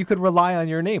 You could rely on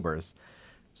your neighbors.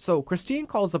 So Christine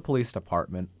calls the police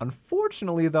department.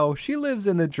 Unfortunately, though, she lives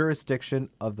in the jurisdiction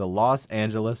of the Los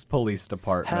Angeles Police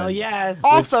Department. Hell yes.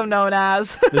 Also known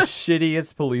as, The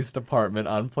shittiest police department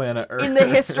on planet Earth. in the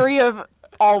history of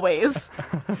always.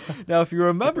 Now, if you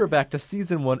remember back to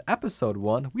season 1, episode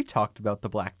 1, we talked about the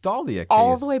Black Dahlia case.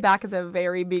 All the way back at the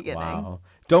very beginning. Wow.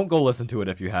 Don't go listen to it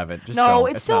if you haven't. Just No,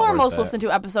 don't. it's still not our worth most it. listened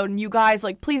to episode, and you guys,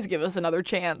 like, please give us another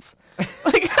chance.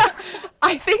 Like,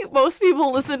 I think most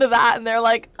people listen to that, and they're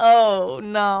like, oh,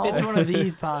 no. It's one of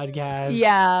these podcasts.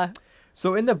 Yeah.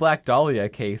 So in the Black Dahlia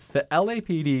case, the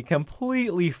LAPD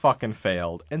completely fucking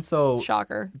failed. And so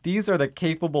Shocker. these are the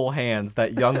capable hands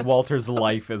that young Walter's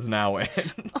life is now in.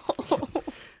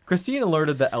 Christine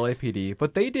alerted the LAPD,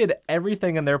 but they did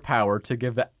everything in their power to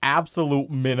give the absolute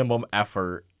minimum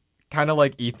effort. Kind of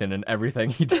like Ethan and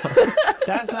everything he does.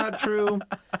 That's not true.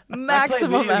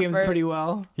 Maximum I play video games effort. pretty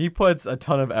well. He puts a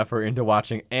ton of effort into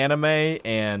watching anime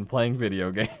and playing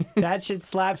video games. That shit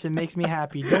slaps and makes me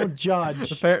happy. Don't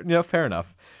judge. Fair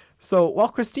enough. So while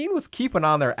Christine was keeping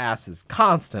on their asses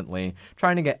constantly,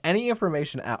 trying to get any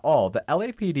information at all, the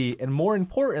LAPD and more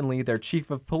importantly, their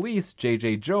chief of police,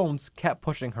 J.J. Jones, kept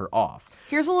pushing her off.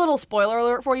 Here's a little spoiler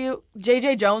alert for you.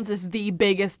 J.J. Jones is the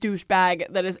biggest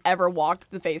douchebag that has ever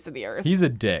walked the face of the earth. He's a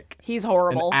dick. He's An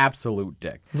horrible. absolute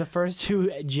dick. The first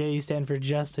two J's stand for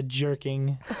just a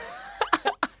jerking.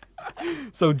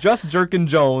 So just Jerkin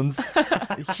Jones,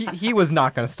 he was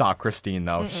not going to stop Christine,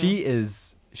 though.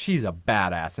 She's a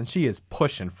badass, and she is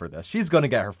pushing for this. She's going to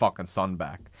get her fucking son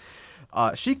back.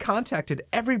 She contacted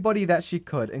everybody that she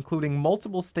could, including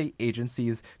multiple state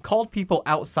agencies, called people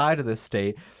outside of the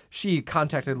state. She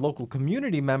contacted local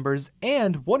community members,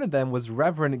 and one of them was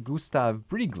Reverend Gustav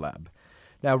Briegleb.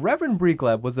 Now, Reverend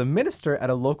Briegleb was a minister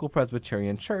at a local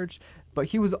Presbyterian church, but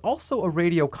he was also a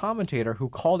radio commentator who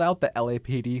called out the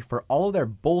LAPD for all of their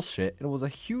bullshit and was a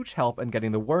huge help in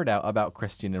getting the word out about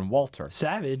Christine and Walter.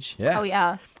 Savage. Yeah. Oh,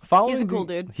 yeah. Following He's a cool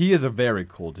dude. He is a very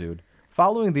cool dude.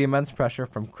 Following the immense pressure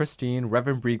from Christine,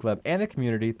 Reverend Briegleb, and the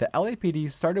community, the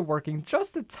LAPD started working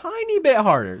just a tiny bit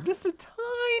harder, just a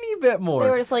tiny bit more.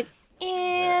 They were just like,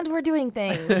 and we're doing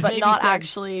things, but Baby not steps.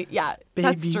 actually. Yeah,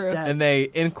 that's Baby true. steps. And they,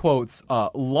 in quotes,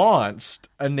 launched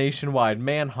a nationwide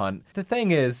manhunt. The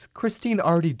thing is, Christine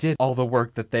already did all the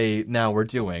work that they now were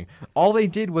doing. All they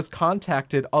did was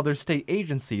contacted other state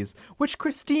agencies, which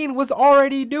Christine was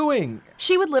already doing.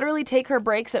 She would literally take her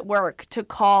breaks at work to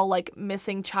call like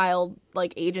missing child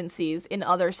like agencies in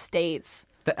other states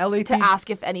The LAPD, to ask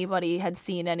if anybody had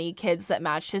seen any kids that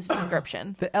matched his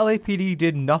description. the LAPD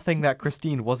did nothing that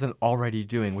Christine wasn't already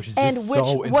doing, which is And just which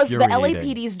so was the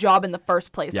infuriating. LAPD's job in the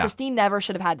first place. Yeah. Christine never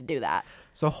should have had to do that.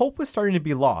 So hope was starting to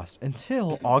be lost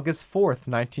until August 4th,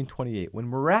 1928, when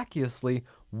miraculously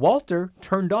Walter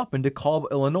turned up in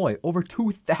DeKalb, Illinois, over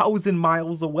 2,000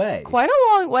 miles away. Quite a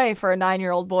long way for a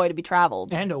 9-year-old boy to be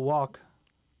traveled. And a walk.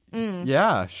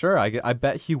 Yeah, sure. I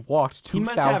bet he walked He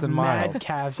must have 2,000 miles. mad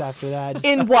calves after that. Just-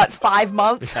 In what, 5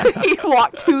 months? He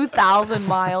walked 2,000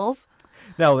 miles.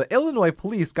 Now, the Illinois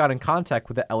police got in contact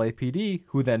with the LAPD,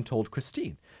 who then told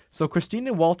Christine. So Christine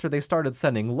and Walter, they started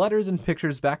sending letters and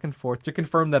pictures back and forth to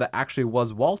confirm that it actually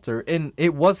was Walter, and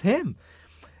it was him.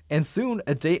 And soon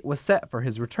a date was set for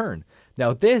his return.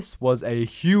 Now, this was a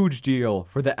huge deal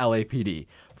for the LAPD.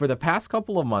 For the past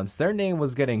couple of months, their name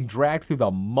was getting dragged through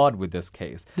the mud with this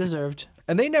case. Deserved.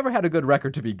 And they never had a good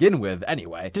record to begin with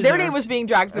anyway. Their name was being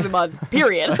dragged through the mud,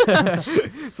 period.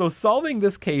 So solving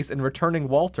this case and returning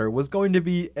Walter was going to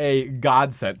be a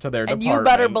godsend to their And department. you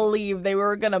better believe they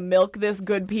were going to milk this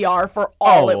good PR for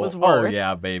all it was worth. Oh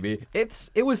yeah, baby.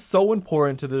 It was so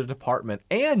important to the department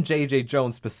and J.J.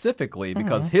 Jones specifically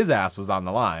because his ass was on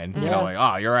the line. You know, like,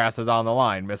 oh, your ass is on the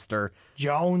line, mister.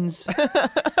 Jones.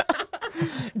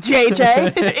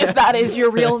 JJ, if that is your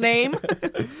real name.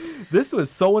 This was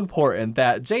so important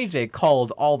that J.J.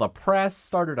 called all the press,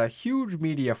 started a huge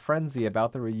media frenzy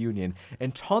about the reunion,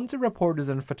 and tons of reporters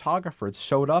and photographers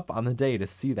showed up on the day to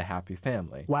see the happy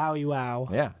family. Wowie wow.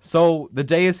 Yeah. So the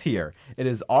day is here. It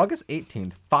is August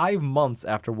 18th, 5 months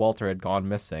after Walter had gone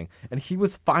missing, and he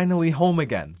was finally home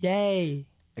again. Yay.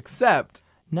 Except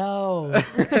No.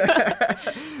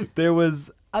 there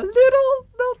was a little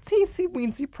teensy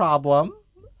weensy problem,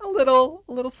 a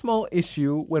little small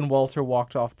issue when Walter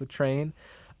walked off the train.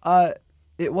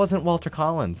 It wasn't Walter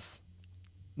Collins.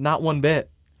 Not one bit.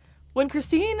 When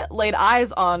Christine laid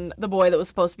eyes on the boy that was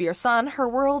supposed to be her son, her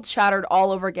world shattered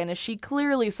all over again as she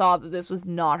clearly saw that this was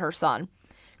not her son.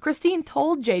 Christine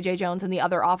told J.J. Jones and the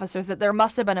other officers that there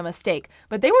must have been a mistake,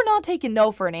 but they were not taking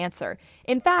no for an answer.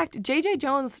 In fact, J.J.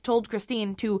 Jones told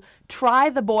Christine to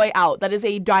try the boy out, that is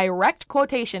a direct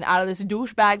quotation out of this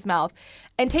douchebag's mouth,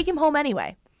 and take him home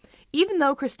anyway. Even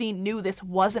though Christine knew this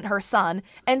wasn't her son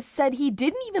and said he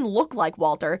didn't even look like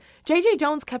Walter, J.J.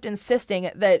 Jones kept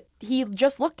insisting that he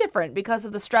just looked different because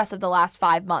of the stress of the last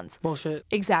 5 months. Bullshit.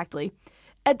 Exactly.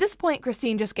 At this point,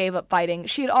 Christine just gave up fighting.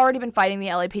 She had already been fighting the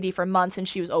LAPD for months and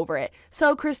she was over it.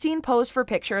 So Christine posed for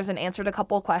pictures and answered a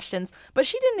couple questions, but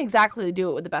she didn't exactly do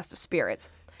it with the best of spirits.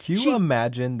 Can you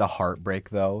imagine the heartbreak,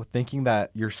 though, thinking that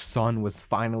your son was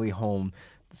finally home,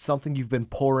 something you've been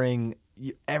pouring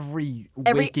every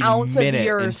waking ounce of minute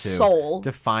your into soul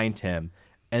to find him,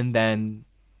 and then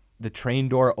the train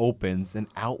door opens and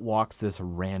out walks this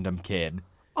random kid.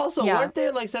 Also, Yeah. weren't they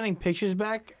like sending pictures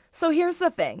back? So here's the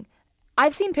thing.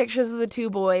 I've seen pictures of the two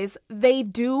boys. They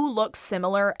do look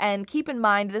similar, and keep in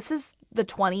mind, this is the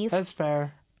 20s. That's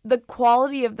fair. The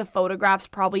quality of the photographs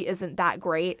probably isn't that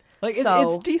great. Like, so,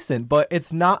 it's decent, but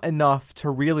it's not enough to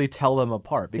really tell them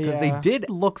apart because they Yeah. did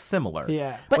look similar.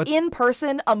 Yeah. but in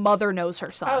person, a mother knows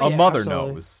her son. Oh, A yeah, mother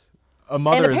absolutely. knows. A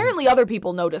mother And is- apparently other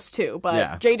people noticed too, but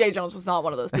Yeah. J.J. Jones was not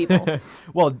one of those people.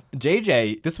 Well,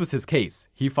 JJ, this was his case.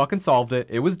 He fucking solved it.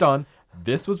 It was done.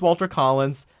 This was Walter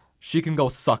Collins. She can go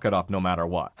suck it up no matter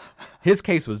what. His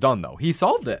case was done, though. He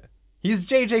solved it. He's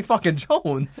JJ fucking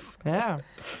Jones. Yeah.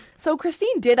 So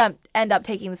Christine did end up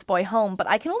taking this boy home, but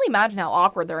I can only imagine how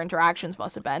awkward their interactions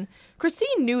must have been.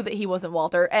 Christine knew that he wasn't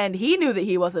Walter, and he knew that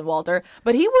he wasn't Walter,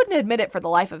 but he wouldn't admit it for the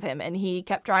life of him, and he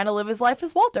kept trying to live his life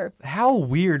as Walter. How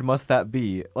weird must that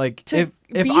be? Like, To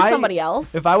if be I, somebody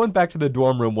else? If I went back to the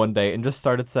dorm room one day and just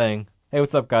started saying, "Hey,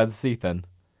 what's up, guys? It's Ethan,"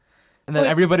 and then Wait.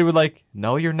 everybody would like,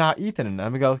 "No, you're not Ethan," and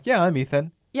I'm gonna go, "Yeah, I'm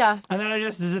Ethan." Yeah, And then I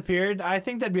just disappeared. I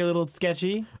think that'd be a little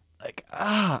sketchy. Like,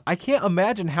 I can't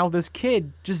imagine how this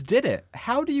kid just did it.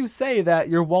 How do you say that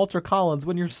you're Walter Collins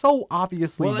when you're so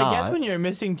obviously Well, not? I guess when you're a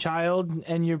missing child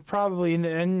and you're probably in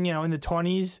the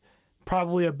 20s,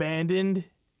 probably abandoned,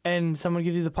 and someone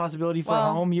gives you the possibility for a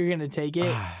Well- home, you're gonna take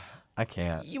it. I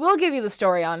can't. we'll give you the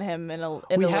story on him in a We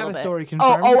little have a bit. story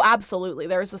confirmed. Oh, absolutely.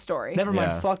 There's a story. Never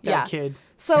mind. Yeah. Fuck that Yeah. kid.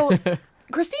 So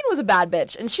Christine was a bad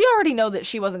bitch, and she already knew that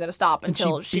she wasn't going to stop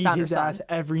until she beat found her his son. ass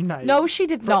every night. No, she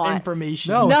did for not.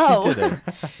 information. No, No. she didn't.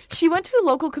 She went to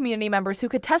local community members who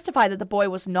could testify that the boy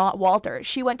was not Walter.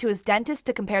 She went to his dentist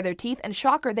to compare their teeth, and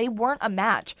shocker, they weren't a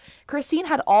match. Christine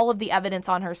had all of the evidence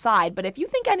on her side, but if you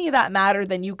think any of that mattered,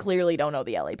 then you clearly don't know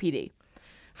the LAPD.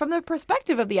 From the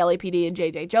perspective of the LAPD and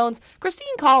J.J. Jones,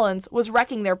 Christine Collins was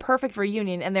wrecking their perfect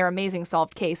reunion and their amazing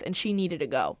solved case, and she needed to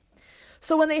go.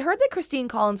 So when they heard that Christine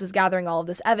Collins was gathering all of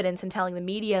this evidence and telling the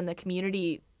media and the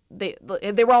community they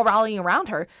were all rallying around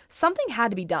her, something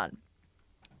had to be done.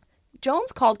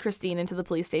 Jones called Christine into the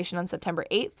police station on September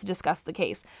 8th to discuss the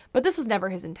case, but this was never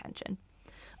his intention.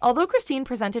 Although Christine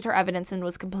presented her evidence and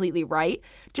was completely right,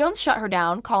 Jones shut her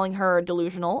down, calling her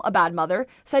delusional, a bad mother,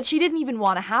 said she didn't even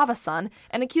want to have a son,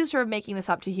 and accused her of making this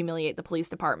up to humiliate the police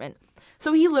department.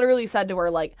 So he literally said to her,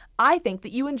 like, I think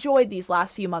that you enjoyed these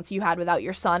last few months you had without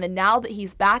your son, and now that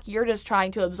he's back, you're just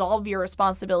trying to absolve your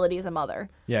responsibility as a mother.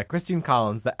 Yeah, Christine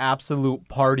Collins, the absolute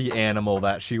party animal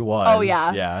that she was. Oh,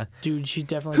 yeah. Yeah. Dude, she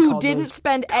definitely Who called didn't those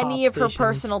spend cop any of her stations.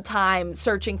 personal time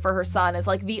searching for her son is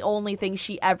like the only thing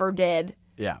she ever did.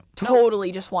 Yeah.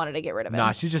 Totally just wanted to get rid of him.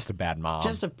 Nah, she's just a bad mom.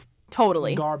 Just a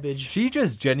Totally. garbage. She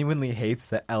just genuinely hates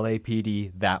the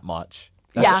LAPD that much.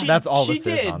 Yeah. That's all she this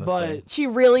is, did, honestly. She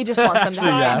really just wants them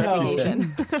to have Yeah, a she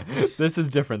reputation. This is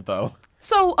different, though.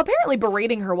 So apparently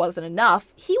berating her wasn't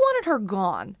enough. He wanted her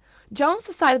gone. Jones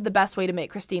decided the best way to make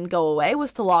Christine go away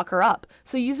was to lock her up.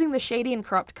 So using the shady and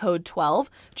corrupt Code 12,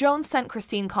 Jones sent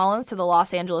Christine Collins to the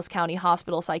Los Angeles County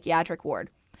Hospital psychiatric ward.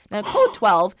 Now, Code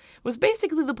 12 was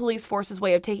basically the police force's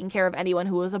way of taking care of anyone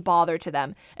who was a bother to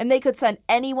them, and they could send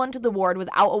anyone to the ward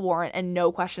without a warrant and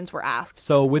no questions were asked.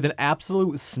 So, with an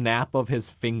absolute snap of his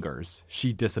fingers,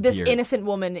 she disappeared. This innocent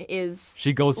woman is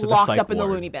She goes to the locked psych up in the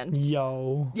ward. loony bin.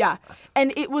 Yo. Yeah.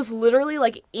 And it was literally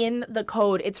like in the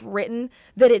code, it's written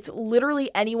that it's literally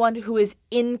anyone who is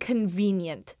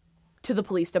inconvenient to the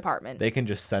police department. They can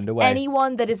just send away.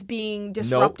 Anyone that is being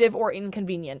disruptive or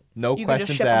inconvenient. No you can just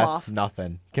questions ship them asked, off.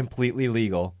 nothing. Completely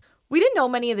legal. We didn't know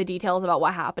many of the details about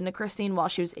what happened to Christine while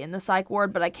she was in the psych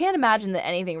ward, but I can't imagine that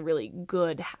anything really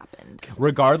good happened.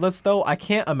 Regardless, though, I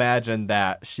can't imagine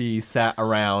that she sat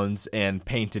around and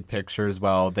painted pictures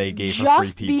while they gave her free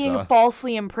Just pizza. being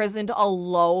falsely imprisoned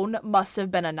alone must have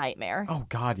been a nightmare. Oh,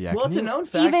 God, yeah. Well, Can it's a you- known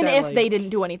fact Even that, if like, they didn't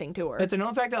do anything to her. It's a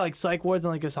known fact that like psych wards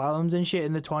and like asylums and shit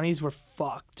in the 20s were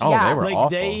fucked. Oh, Yeah. they were like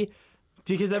awful.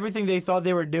 because everything they thought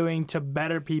they were doing to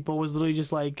better people was literally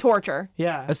just like Torture.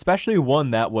 yeah. Especially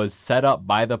one that was set up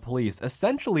by the police,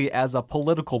 essentially as a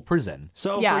political prison.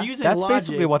 So Yeah. for using That's logic,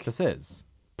 basically what this is.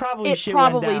 probably It shit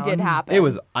probably went down. did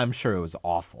happen. I'm sure it was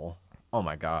awful. Oh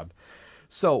my God.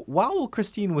 So while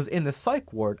Christine was in the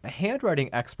psych ward, a handwriting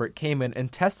expert came in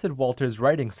and tested Walter's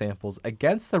writing samples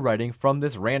against the writing from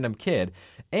this random kid.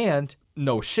 And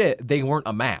no shit, they weren't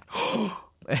a match.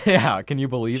 Yeah, can you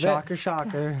believe it? Shocker,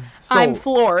 shocker. So, I'm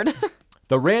floored.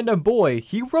 the random boy,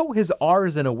 he wrote his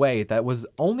R's in a way that was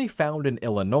only found in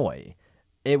Illinois.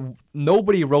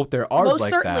 Nobody wrote their R's Most like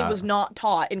certainly that. was not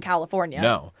taught in California.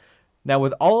 No. Now,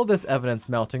 with all of this evidence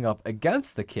mounting up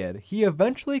against the kid, he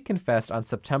eventually confessed on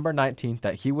September 19th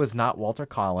that he was not Walter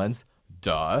Collins,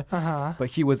 duh,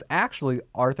 but he was actually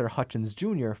Arthur Hutchins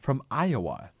Jr. from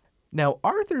Iowa. Now,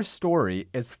 Arthur's story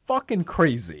is fucking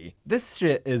crazy. This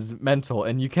shit is mental,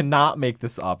 and you cannot make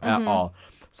this up at all.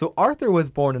 So Arthur was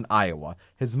born in Iowa.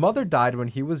 His mother died when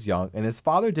he was young, and his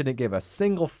father didn't give a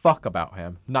single fuck about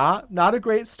him. Not a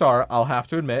great start, I'll have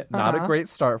to admit. Not a great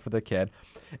start for the kid.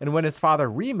 And when his father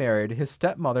remarried, his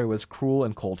stepmother was cruel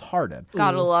and cold-hearted.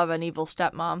 Gotta love an evil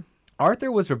stepmom. Arthur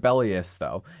was rebellious,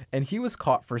 though, and he was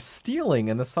caught for stealing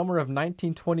in the summer of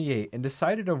 1928 and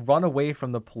decided to run away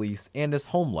from the police and his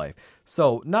home life.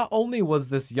 So not only was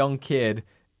this young kid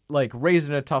raised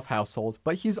in a tough household,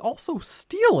 but he's also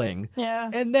stealing. Yeah.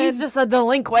 And then He's just a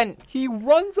delinquent. he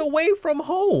runs away from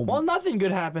home. Well, nothing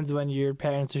good happens when your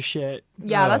parents are shit.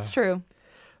 Yeah, that's true.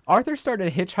 Arthur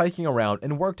started hitchhiking around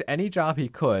and worked any job he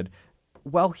could.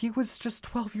 Well, he was just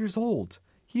 12 years old.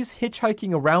 He's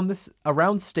hitchhiking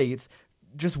around states,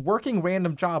 just working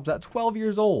random jobs at 12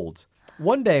 years old.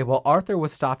 One day, while Arthur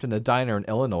was stopped in a diner in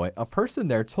Illinois, a person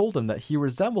there told him that he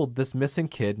resembled this missing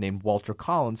kid named Walter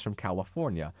Collins from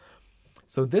California.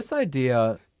 So this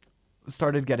idea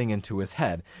started getting into his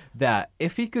head that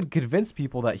if he could convince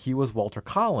people that he was Walter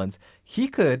Collins, he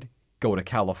could go to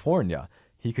California.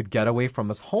 He could get away from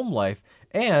his home life,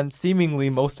 and seemingly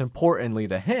most importantly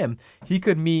to him, he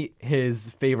could meet his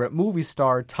favorite movie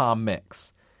star, Tom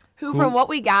Mix. Who, from what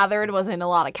we gathered, was in a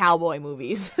lot of cowboy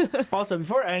movies. Also,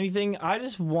 before anything, I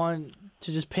just want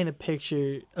to just paint a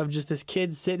picture of just this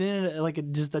kid sitting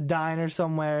in just a diner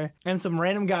somewhere, and some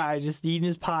random guy just eating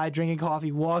his pie, drinking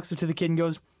coffee, walks up to the kid and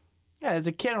goes, "Yeah, there's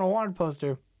a kid on a wanted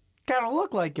poster. Kind of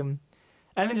look like him."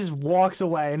 And then just walks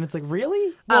away, and it's like,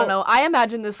 really? I don't know. I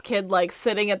imagine this kid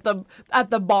sitting at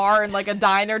the bar in a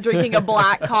diner drinking a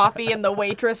black coffee, and the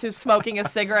waitress who's smoking a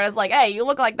cigarette is like, "Hey, you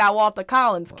look like that Walter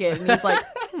Collins kid." And he's like,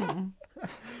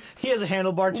 He has a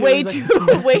handlebar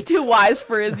too. way too wise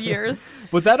for his years.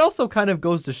 But that also kind of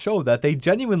goes to show that they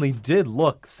genuinely did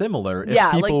look similar if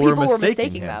Yeah, people, people were were mistaking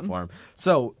mistaking him them. for him.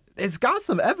 So it's got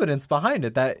some evidence behind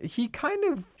it that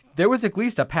there was at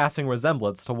least a passing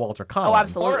resemblance to Walter Collins.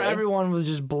 absolutely. Or everyone was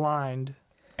just blind.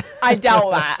 I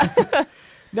doubt that.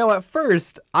 Now, at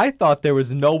first, I thought there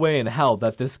was no way in hell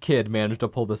that this kid managed to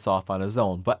pull this off on his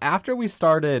own. But after we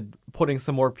started putting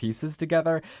some more pieces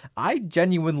together, I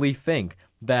genuinely think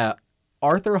that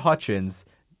Arthur Hutchins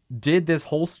did this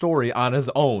whole story on his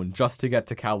own just to get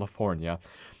to California.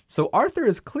 So Arthur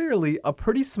is clearly a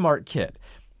pretty smart kid,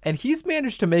 and he's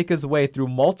managed to make his way through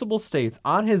multiple states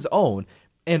on his own.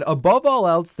 And above all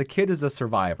else, the kid is a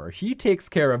survivor. He takes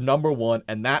care of number one,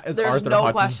 and that is There's Arthur no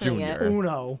Hutchins questioning Jr. it.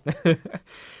 Uno.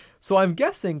 So I'm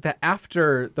guessing that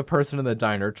after the person in the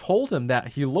diner told him that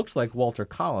he looked like Walter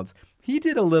Collins, he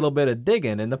did a little bit of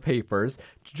digging in the papers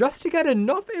just to get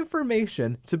enough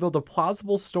information to build a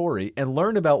plausible story and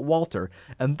learn about Walter,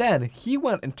 and then he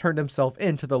went and turned himself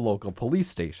into the local police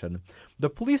station. The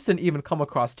police didn't even come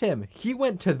across him. He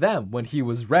went to them when he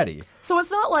was ready. So it's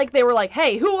not like they were like,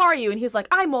 "Hey, who are you?" And he's like,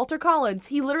 "I'm Walter Collins."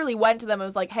 He literally went to them and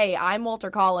was like, "Hey, I'm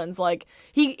Walter Collins."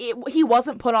 He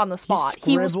wasn't put on the spot.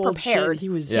 He was Scribbled prepared. shit. He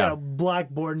was Yeah.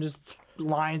 blackboard and just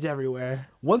lines everywhere.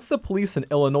 Once the police in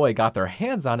Illinois got their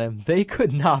hands on him, they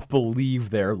could not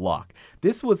believe their luck.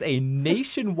 This was a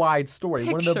nationwide story,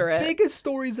 one of the Picture it. biggest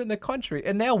stories in the country,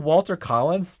 and now Walter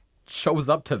Collins shows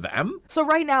up to them? So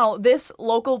right now, this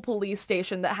local police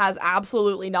station that has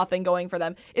absolutely nothing going for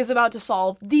them is about to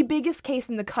solve the biggest case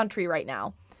in the country right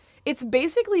now. It's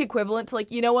basically equivalent to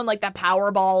when that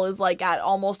Powerball is at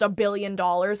almost $1 billion,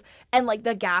 and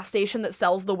the gas station that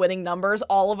sells the winning numbers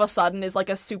all of a sudden is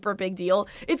a super big deal.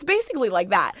 It's basically like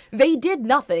that. They did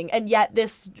nothing, and yet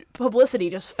this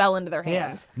publicity just fell into their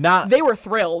hands. They were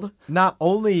thrilled. Not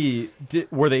only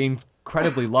were they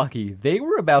incredibly lucky, they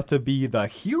were about to be the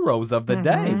heroes of the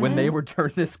day when they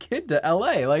returned this kid to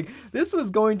LA. This was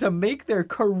going to make their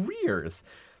careers.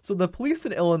 So the police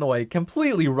in Illinois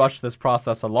completely rushed this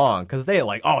process along because they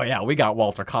oh yeah, we got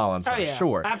Walter Collins for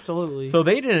sure. Absolutely. So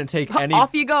they didn't take any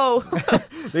Off you go.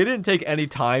 they didn't take any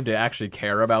time to actually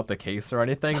care about the case or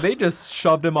anything. They just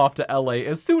shoved him off to LA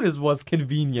as soon as was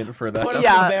convenient for them. Put him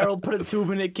Yeah. in a barrel, put a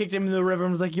tube in it, kicked him in the river,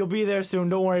 and was like, "You'll be there soon.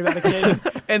 Don't worry about the kid."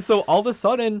 And so all of a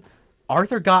sudden,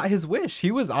 Arthur got his wish.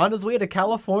 He was on his way to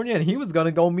California and he was going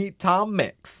to go meet Tom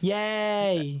Mix.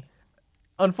 Yay!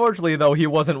 Unfortunately, though, he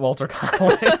wasn't Walter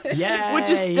Collins. Yay! Which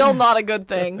is still not a good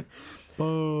thing.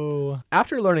 Boo.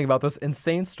 After learning about this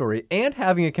insane story and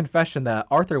having a confession that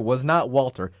Arthur was not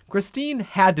Walter, Christine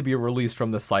had to be released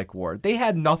from the psych ward. They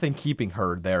had nothing keeping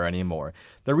her there anymore.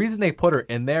 The reason they put her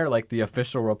in there, like the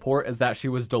official report, is that she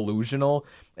was delusional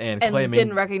and claiming...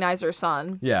 didn't recognize her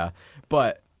son. Yeah,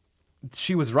 but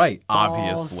she was right,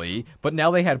 obviously. But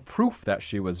now they had proof that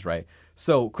she was right.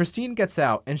 So Christine gets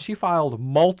out, and she filed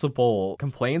multiple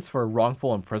complaints for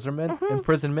wrongful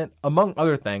imprisonment, among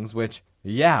other things, which,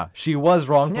 yeah, she was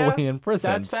wrongfully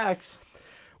imprisoned. That's facts.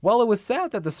 Well, it was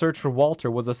sad that the search for Walter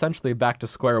was essentially back to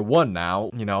square one now.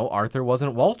 You know, Arthur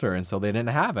wasn't Walter, and so they didn't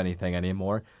have anything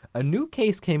anymore. A new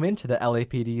case came into the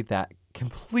LAPD that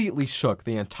completely shook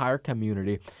the entire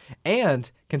community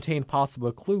and contained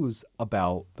possible clues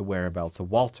about the whereabouts of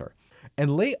Walter.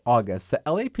 In late August, the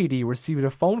LAPD received a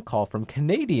phone call from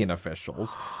Canadian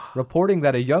officials reporting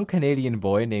that a young Canadian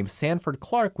boy named Sanford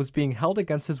Clark was being held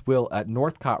against his will at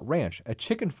Northcott Ranch, a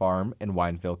chicken farm in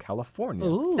Wineville, California.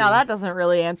 Ooh. Now that doesn't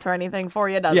really answer anything for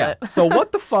you, does it? So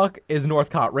what the fuck is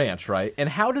Northcott Ranch, right? And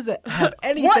how does it have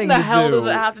anything What in the to hell do does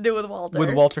it have to do with Walter?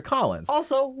 with Walter Collins?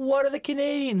 Also, what are the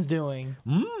Canadians doing?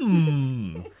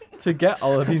 To get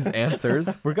all of these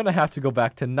answers, we're going to have to go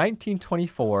back to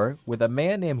 1924 with a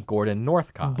man named Gordon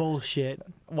Northcott. Bullshit.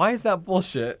 Why is that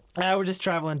bullshit? We're just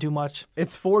traveling too much.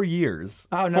 It's 4 years.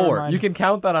 Oh, never 4. mind. You can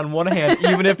count that on one hand,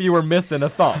 even if you were missing a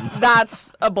thumb.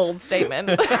 That's a bold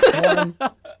statement.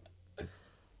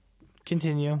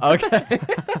 Continue. Okay.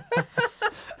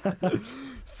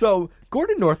 So,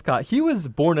 Gordon Northcott, he was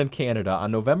born in Canada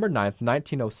on November 9th,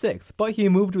 1906, but he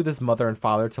moved with his mother and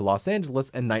father to Los Angeles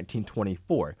in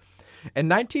 1924. In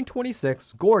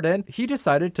 1926, Gordon, he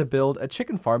decided to build a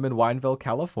chicken farm in Wineville,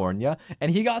 California,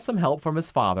 and he got some help from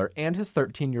his father and his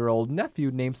 13-year-old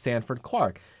nephew named Sanford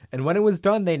Clark. And when it was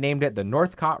done, they named it the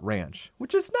Northcott Ranch,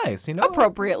 which is nice, you know?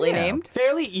 Appropriately Yeah. named.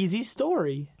 Fairly easy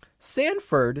story.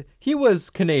 Sanford, he was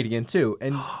Canadian too,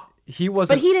 and he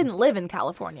wasn't... But he didn't live in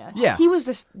California. Yeah. He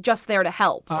was just there to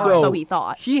help, or so he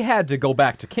thought. He had to go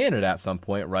back to Canada at some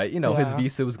point, right? You know, his Yeah.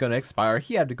 visa was going to expire.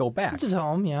 He had to go back. It's his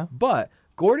home, yeah. But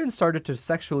Gordon started to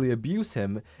sexually abuse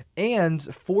him and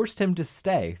forced him to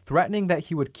stay, threatening that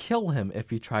he would kill him if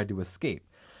he tried to escape.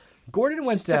 Gordon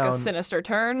went Just took down... a sinister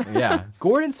turn. Yeah.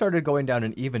 Gordon started going down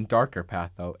an even darker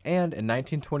path, though, and in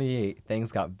 1928,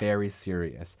 things got very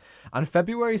serious. On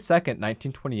February 2nd,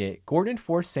 1928, Gordon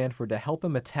forced Sanford to help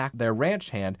him attack their ranch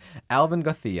hand, Alvin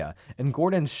Gothea, and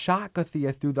Gordon shot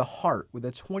Gothea through the heart with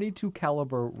a .22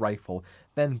 caliber rifle,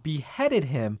 then beheaded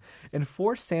him and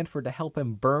forced Sanford to help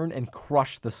him burn and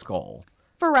crush the skull.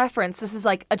 For reference, this is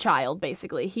like a child,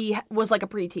 basically. He was like a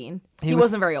preteen. He was-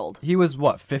 wasn't very old. He was,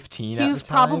 what, 15 at He was the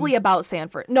time? probably about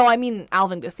Sanford. No, I mean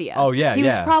Alvin Gothea. Oh, yeah, He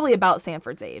yeah. was probably about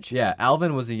Sanford's age. Yeah,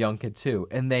 Alvin was a young kid too,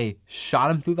 and they shot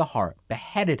him through the heart,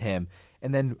 beheaded him,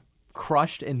 and then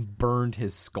crushed and burned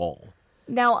his skull.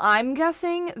 Now, I'm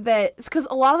guessing that it's because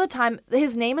a lot of the time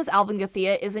his name is Alvin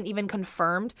Gothea isn't even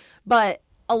confirmed, but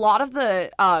a lot of the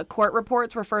court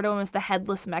reports refer to him as the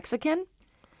headless Mexican.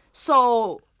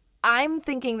 So I'm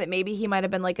thinking that maybe he might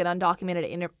have been like an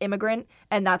undocumented immigrant,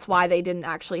 and that's why they didn't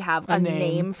actually have a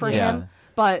name for Yeah. him.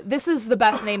 But this is the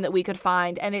best name that we could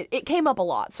find, and it came up a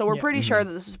lot. So we're pretty Mm-hmm. sure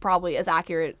that this is probably as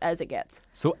accurate as it gets.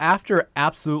 So after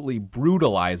absolutely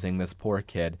brutalizing this poor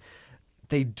kid,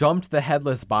 they dumped the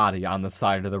headless body on the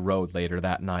side of the road later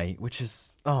that night, which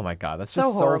is, oh my God, that's So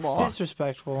just horrible. so fucked.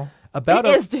 Disrespectful. About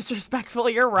It is disrespectful,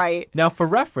 you're right. Now, for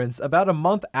reference, about a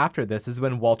month after this is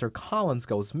when Walter Collins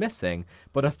goes missing,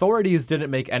 but authorities didn't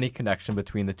make any connection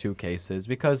between the two cases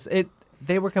because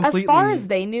they were completely... As far as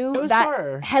they knew, was that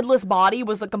far. headless body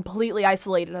was a completely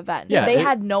isolated event. Yeah, They it-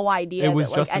 had no idea it was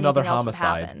that, just like, another anything else would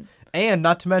homicide. happen. And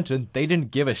not to mention, they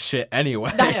didn't give a shit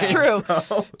anyway. That's true.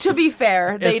 So To be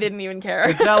fair, they It's- didn't even care.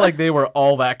 it's not like they were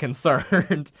all that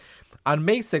concerned. On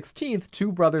May 16th,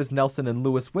 two brothers Nelson and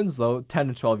Louis Winslow, 10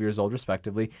 and 12 years old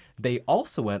respectively, they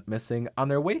also went missing on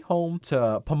their way home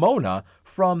to Pomona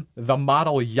from the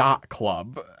Model Yacht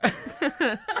Club.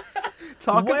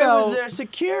 Talk Where about... was their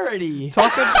security?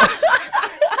 Talk about...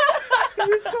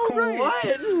 You're so right.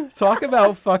 What? Talk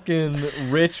about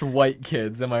fucking rich white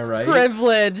kids, am I right?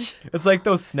 Privilege. It's like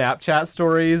those Snapchat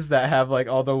stories that have like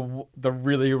all the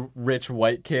really rich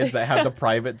white kids that have the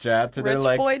private jets, and they're Rich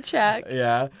like, boy check.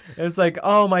 yeah, and it's like,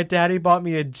 oh, my daddy bought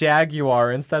me a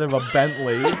Jaguar instead of a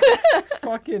Bentley.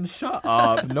 Fucking shut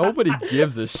up. Nobody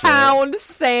gives a shit. Pound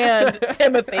sand,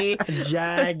 Timothy.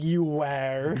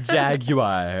 Jaguar.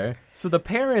 Jaguar. So the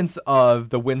parents of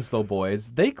the Winslow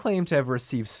boys, they claim to have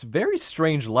received very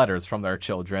strange letters from their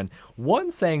children.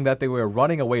 One saying that they were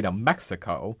running away to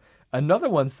Mexico. Another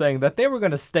one saying that they were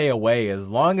going to stay away as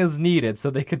long as needed so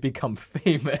they could become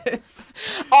famous.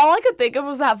 All I could think of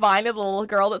was that Vine of the little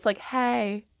girl that's like,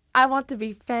 hey, I want to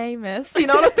be famous. You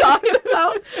know what I'm talking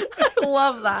about? I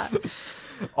love that.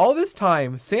 All this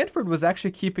time, Sanford was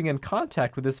actually keeping in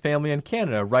contact with his family in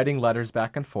Canada, writing letters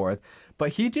back and forth,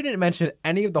 but he didn't mention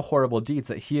any of the horrible deeds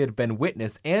that he had been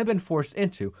witnessed and been forced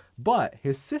into. But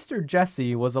his sister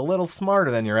Jessie was a little smarter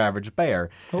than your average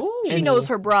bear. Ooh. She knows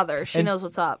her brother. She knows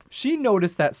what's up. She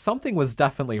noticed that something was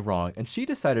definitely wrong, and she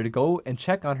decided to go and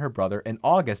check on her brother in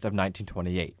August of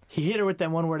 1928. He hit her with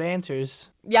them one-word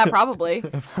answers. Yeah, probably.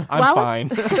 I'm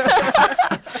fine.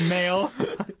 Male.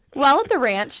 While at the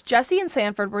ranch, Jesse and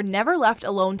Sanford were never left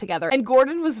alone together, and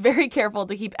Gordon was very careful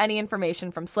to keep any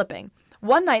information from slipping.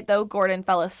 One night, though, Gordon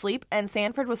fell asleep, and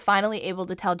Sanford was finally able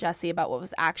to tell Jesse about what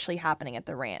was actually happening at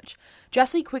the ranch.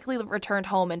 Jesse quickly returned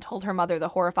home and told her mother the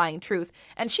horrifying truth,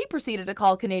 and she proceeded to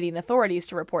call Canadian authorities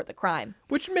to report the crime.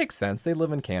 Which makes sense. They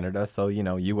live in Canada, so,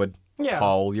 you would Yeah.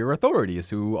 call your authorities,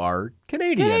 who are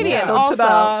Canadian. Canadian, So, also.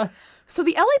 ta-da! So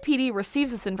the LAPD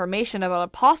receives this information about a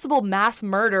possible mass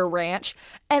murder ranch,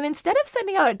 and instead of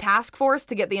sending out a task force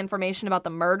to get the information about the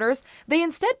murders, they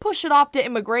instead push it off to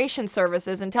immigration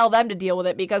services and tell them to deal with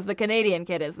it because the Canadian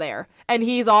kid is there. And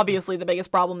he's obviously the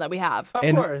biggest problem that we have. Of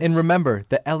And, course. and remember,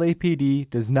 the LAPD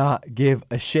does not give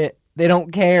a shit. They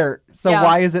don't care. So Yeah.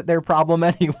 why is it their problem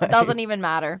anyway? Doesn't even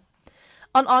matter.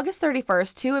 On August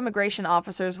 31st, 2 immigration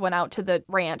officers went out to the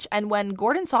ranch, and when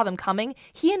Gordon saw them coming,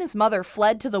 he and his mother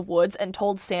fled to the woods and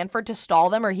told Sanford to stall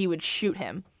them or he would shoot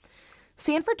him.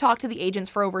 Sanford talked to the agents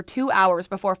for over 2 hours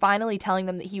before finally telling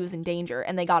them that he was in danger,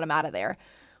 and they got him out of there.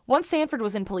 Once Sanford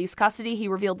was in police custody, he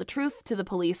revealed the truth to the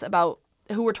police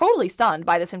who were totally stunned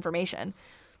by this information.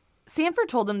 Sanford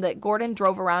told him that Gordon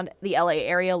drove around the LA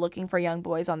area looking for young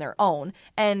boys on their own,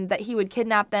 and that he would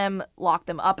kidnap them, lock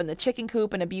them up in the chicken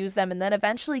coop, and abuse them, and then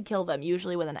eventually kill them,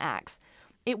 usually with an axe.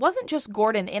 It wasn't just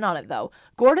Gordon in on it, though.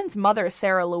 Gordon's mother,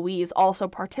 Sarah Louise, also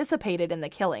participated in the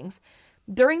killings.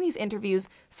 During these interviews,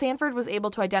 Sanford was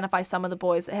able to identify some of the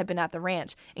boys that had been at the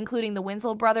ranch, including the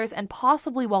Winslow brothers and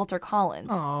possibly Walter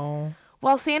Collins. Oh.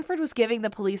 While Sanford was giving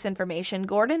the police information,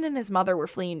 Gordon and his mother were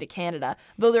fleeing to Canada,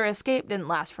 though their escape didn't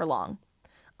last for long.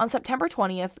 On September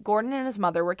 20th, Gordon and his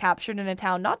mother were captured in a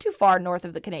town not too far north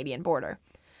of the Canadian border.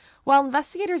 While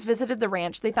investigators visited the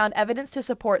ranch, they found evidence to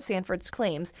support Sanford's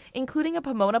claims, including a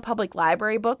Pomona Public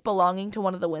Library book belonging to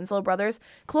one of the Winslow brothers,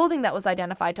 clothing that was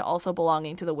identified to also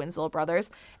belonging to the Winslow brothers,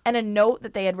 and a note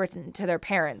that they had written to their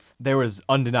parents. There was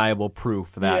undeniable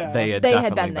proof that Yeah. they had They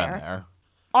had definitely been there. there.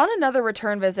 On another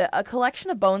return visit, a collection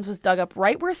of bones was dug up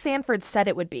right where Sanford said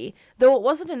it would be, though it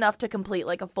wasn't enough to complete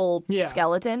like a full Yeah.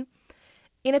 skeleton.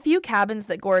 In a few cabins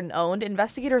that Gordon owned,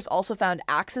 investigators also found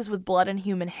axes with blood and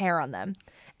human hair on them.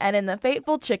 And in the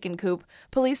fateful chicken coop,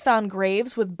 police found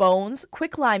graves with bones,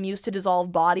 quicklime used to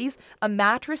dissolve bodies, a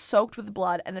mattress soaked with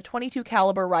blood, and a .22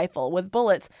 caliber rifle with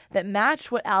bullets that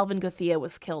matched what Alvin Guthia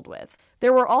was killed with.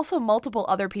 There were also multiple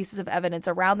other pieces of evidence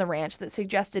around the ranch that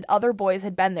suggested other boys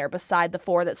had been there beside the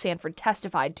 4 that Sanford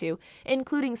testified to,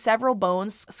 including several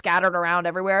bones scattered around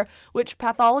everywhere, which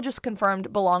pathologists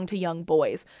confirmed belonged to young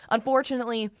boys.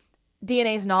 Unfortunately,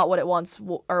 DNA is not what it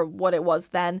was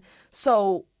then,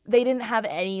 so they didn't have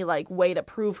any way to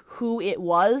prove who it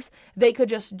was. They could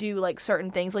just do certain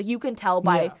things. You can tell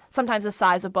by sometimes the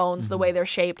size of bones, the way they're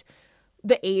shaped,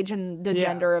 the age and the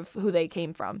gender of who they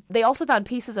came from. They also found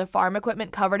pieces of farm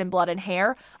equipment covered in blood and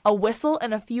hair, a whistle,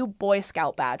 and a few Boy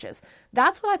Scout badges.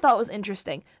 That's what I thought was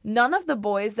interesting. None of the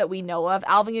boys that we know of,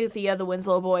 Alvin Guthia, the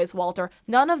Winslow boys, Walter,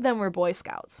 none of them were Boy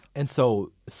Scouts. And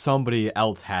so somebody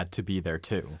else had to be there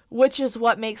too. Which is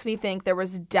what makes me think there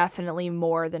was definitely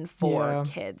more than 4 Yeah.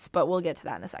 kids, but we'll get to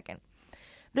that in a second.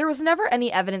 There was never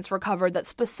any evidence recovered that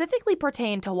specifically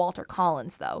pertained to Walter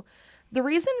Collins, though. The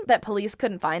reason that police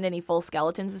couldn't find any full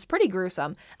skeletons is pretty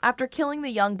gruesome. After killing the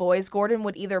young boys, Gordon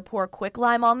would either pour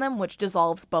quicklime on them, which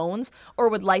dissolves bones, or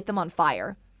would light them on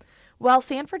fire. While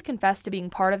Sanford confessed to being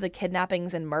part of the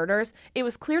kidnappings and murders, it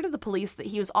was clear to the police that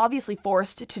he was obviously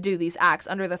forced to do these acts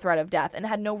under the threat of death and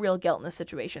had no real guilt in the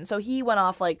situation. So he went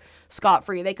off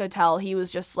scot-free. They could tell he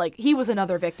was just he was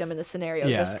another victim in this scenario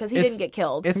just because he didn't get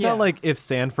killed. It's not like if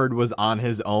Sanford was on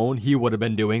his own, he would have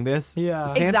been doing this. Yeah.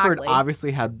 Sanford Exactly.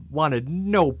 obviously had wanted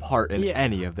no part in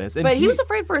any of this. And But he was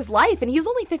afraid for his life, and he was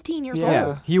only 15 years Yeah.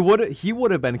 old. he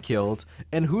would have been killed.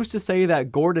 And who's to say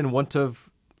that Gordon wouldn't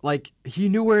have he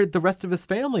knew where the rest of his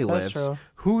family lives. That's true.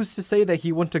 Who's to say that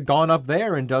he wouldn't have gone up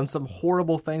there and done some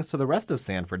horrible things to the rest of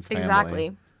Sanford's family?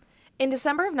 Exactly. In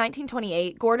December of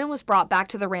 1928, Gordon was brought back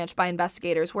to the ranch by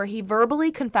investigators where he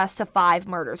verbally confessed to 5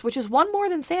 murders, which is one more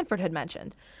than Sanford had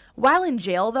mentioned. While in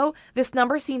jail, though, this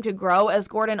number seemed to grow as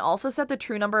Gordon also said the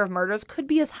true number of murders could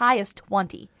be as high as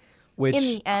 20. Which In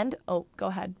the end, oh, go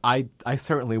ahead. I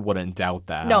certainly wouldn't doubt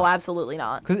that. No, absolutely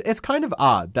not. Because it's kind of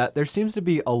odd that there seems to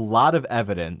be a lot of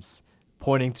evidence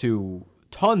pointing to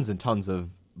tons and tons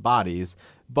of bodies,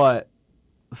 but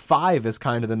 5 is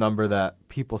kind of the number that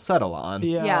people settle on.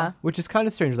 Yeah. Which is kind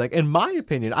of strange. Like, in my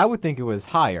opinion, I would think it was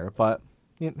higher, but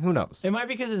who knows? It might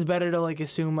be because it's better to like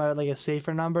assume a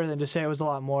safer number than to say it was a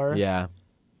lot more. Yeah.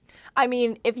 I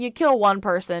mean, if you kill one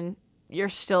person, you're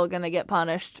still going to get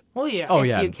punished. Well, yeah. Oh, If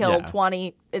yeah, you kill yeah.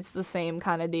 20, it's the same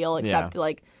kind of deal, except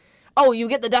like, oh, you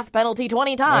get the death penalty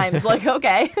 20 times. Like,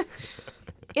 okay.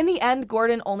 In the end,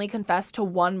 Gordon only confessed to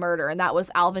 1 murder, and that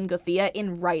was Alvin Gothea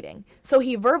in writing. So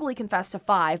he verbally confessed to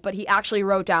 5, but he actually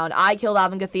wrote down, I killed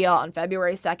Alvin Gothea on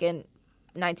February 2nd,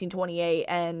 1928,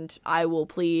 and I will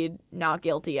plead not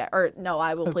guilty. Or, no,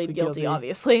 I will plead guilty,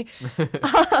 obviously.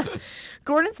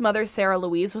 Gordon's mother, Sarah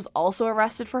Louise, was also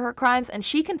arrested for her crimes, and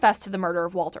she confessed to the murder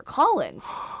of Walter Collins.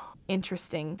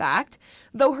 Interesting fact.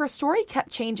 Though her story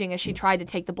kept changing as she tried to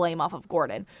take the blame off of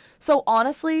Gordon. So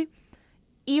honestly,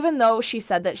 even though she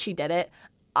said that she did it,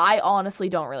 I honestly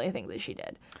don't really think that she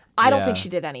did. I don't think she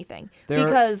did anything.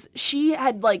 Because she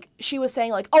was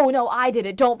saying like, oh no, I did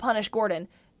it, don't punish Gordon.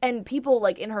 And people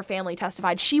like in her family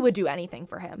testified she would do anything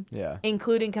for him. Yeah.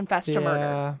 Including confess to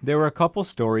murder. There were a couple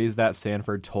stories that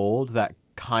Sanford told that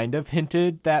kind of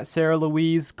hinted that Sarah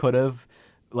Louise could have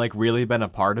like really been a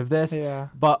part of this. Yeah.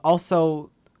 But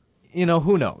also,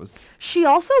 who knows? She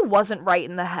also wasn't right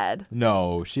in the head.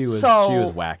 No, she was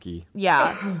wacky.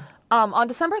 Yeah. On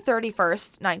December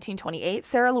 31st, 1928,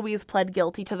 Sarah Louise pled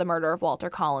guilty to the murder of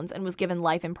Walter Collins and was given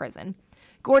life in prison.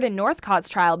 Gordon Northcott's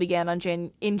trial began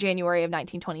in January of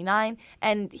 1929,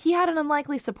 and he had an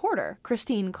unlikely supporter,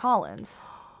 Christine Collins.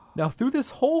 Now, through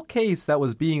this whole case that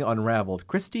was being unraveled,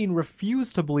 Christine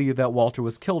refused to believe that Walter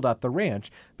was killed at the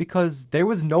ranch because there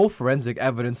was no forensic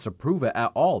evidence to prove it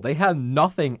at all. They had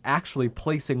nothing actually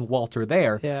placing Walter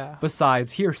there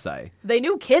besides hearsay. They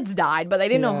knew kids died, but they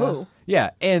didn't know who. Yeah,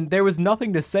 and there was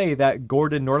nothing to say that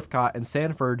Gordon Northcott and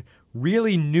Sanford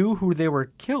really knew who they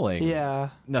were killing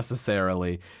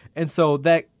necessarily. And so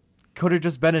that could have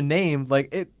just been a name.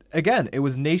 Like, it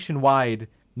was nationwide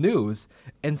news,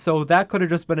 and so that could have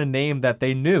just been a name that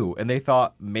they knew, and they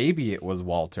thought maybe it was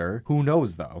Walter. Who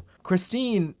knows, though?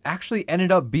 Christine actually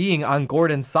ended up being on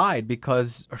Gordon's side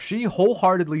because she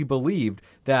wholeheartedly believed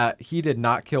that he did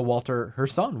not kill Walter, her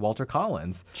son, Walter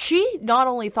Collins. She not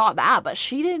only thought that, but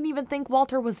she didn't even think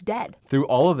Walter was dead. Through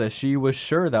all of this, she was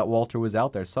sure that Walter was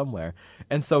out there somewhere.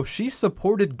 And so she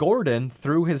supported Gordon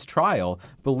through his trial,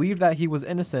 believed that he was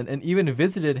innocent, and even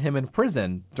visited him in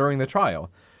prison during the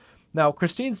trial. Now,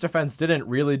 Christine's defense didn't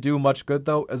really do much good,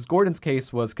 though, as Gordon's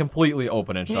case was completely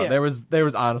open and shut. There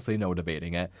was honestly no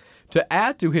debating it. To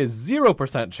add to his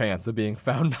 0% chance of being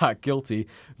found not guilty,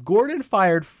 Gordon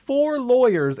fired 4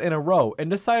 lawyers in a row and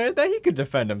decided that he could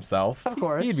defend himself. Of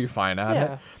course. He'd be fine at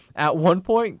it. At one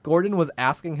point, Gordon was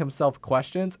asking himself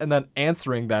questions and then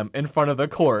answering them in front of the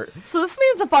court. So this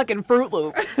man's a fucking Fruit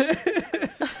Loop.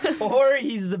 Or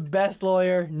he's the best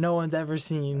lawyer no one's ever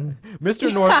seen.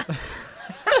 Mr.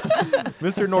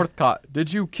 Northcott,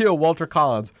 did you kill Walter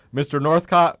Collins? Mr.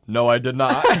 Northcott, no, I did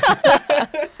not.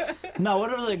 No,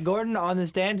 what was it? Gordon on the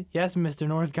stand? Yes, Mr.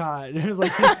 Northcott. It was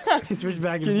like he switched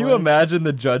back and forth. Can you imagine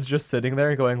the judge just sitting there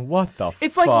and going, what the fuck?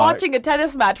 It's like watching a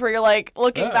tennis match where you're like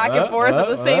looking back and forth at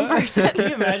the same person. Can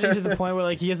you imagine to the point where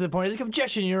like he gets to the point, he's like,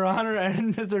 objection, Your Honor,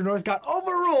 and Mr. Northcott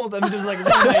overruled, and just like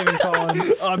not even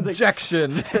calling.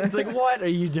 Objection. It's like, what are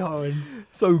you doing?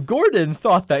 So Gordon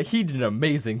thought that he did an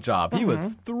amazing job. He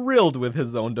was thrilled with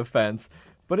his own defense.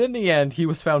 But in the end, he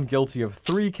was found guilty of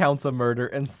 3 counts of murder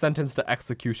and sentenced to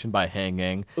execution by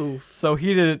hanging. Oof. So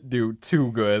he didn't do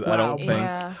too good, I don't think.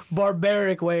 Yeah.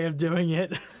 Barbaric way of doing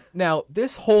it. Now,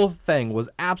 this whole thing was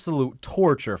absolute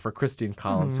torture for Christine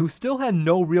Collins, who still had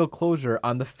no real closure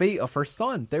on the fate of her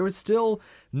son. There was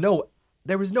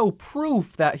no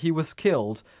proof that he was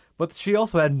killed, but she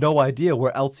also had no idea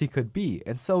where else he could be.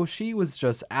 And so she was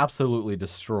just absolutely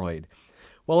destroyed.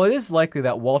 While it is likely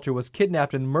that Walter was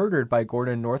kidnapped and murdered by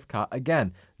Gordon Northcott,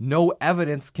 again, no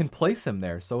evidence can place him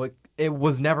there, so it it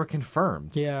was never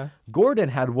confirmed. Yeah. Gordon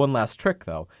had one last trick,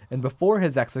 though, and before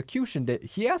his execution date,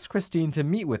 he asked Christine to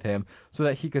meet with him so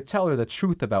that he could tell her the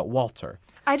truth about Walter.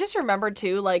 I just remembered,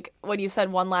 too, like, when you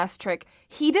said one last trick,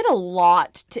 he did a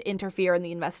lot to interfere in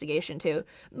the investigation, too.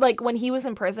 Like, when he was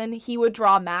in prison, he would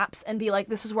draw maps and be like,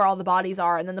 this is where all the bodies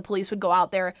are, and then the police would go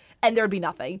out there, and there'd be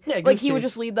nothing. Yeah, like, he goose would chase.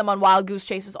 just lead them on wild goose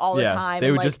chases all the time. They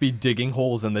and, would like, just be digging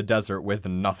holes in the desert with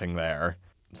nothing there.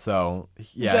 So,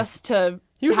 yeah. just to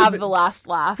was a have bit- the last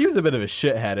laugh. He was a bit of a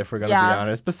shithead, if we're going to Yeah. be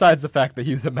honest, besides the fact that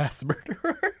he was a mass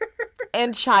murderer.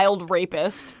 And child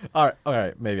rapist. All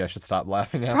right, maybe I should stop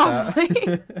laughing at Probably.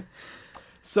 that.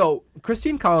 So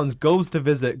Christine Collins goes to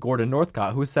visit Gordon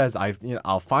Northcott, who says,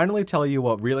 I'll finally tell you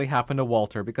what really happened to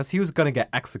Walter, because he was going to get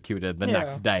executed the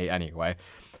next day anyway.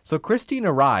 So Christine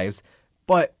arrives,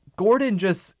 but Gordon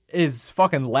just is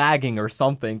fucking lagging or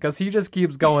something, because he just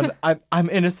keeps going, I'm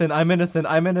innocent, I'm innocent,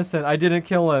 I'm innocent, I didn't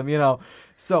kill him,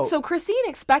 So Christine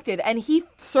expected, and he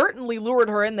certainly lured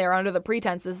her in there under the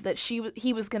pretenses that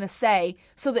he was going to say,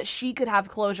 so that she could have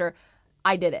closure,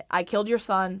 I did it. I killed your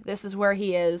son. This is where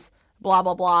he is. Blah,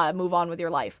 blah, blah, and move on with your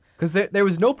life. Because there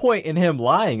was no point in him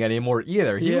lying anymore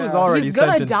either. He Yeah. was already He's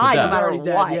gonna sentenced die to no death. matter Already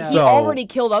dead, what. yeah. He So- already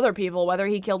killed other people, whether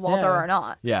he killed Walter Yeah. or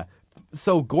not. Yeah.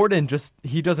 So Gordon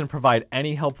he doesn't provide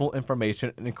any helpful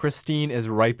information, and Christine is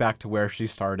right back to where she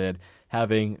started,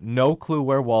 having no clue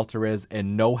where Walter is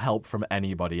and no help from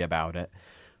anybody about it.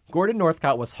 Gordon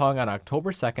Northcott was hung on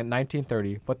October 2nd,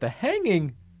 1930, but the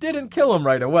hanging didn't kill him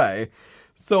right away.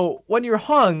 So when you're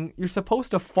hung, you're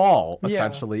supposed to fall, Yeah.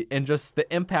 essentially, and just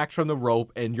the impact from the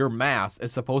rope and your mass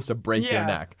is supposed to break your Yeah.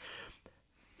 neck.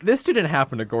 This didn't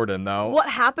happen to Gordon, though. What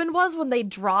happened was when they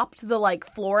dropped the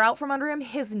floor out from under him,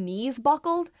 his knees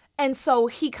buckled, and so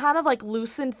he kind of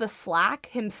loosened the slack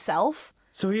himself.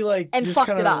 So he And just fucked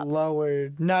kind it of up.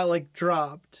 lowered, not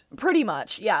dropped. Pretty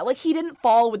much, yeah. He didn't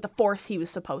fall with the force he was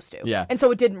supposed to. Yeah. And so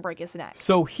it didn't break his neck.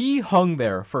 So he hung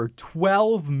there for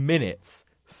 12 minutes,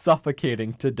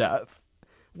 suffocating to death,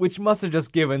 which must have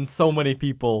just given so many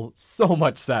people so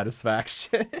much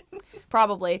satisfaction.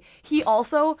 Probably. He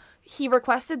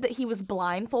requested that he was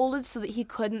blindfolded so that he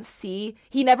couldn't see.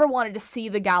 He never wanted to see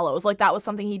the gallows. That was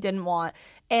something he didn't want.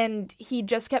 And he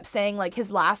just kept saying,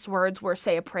 his last words were,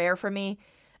 say a prayer for me.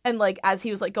 And, as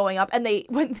he was, going up, and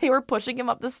when they were pushing him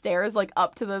up the stairs,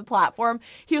 up to the platform,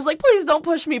 he was like, please don't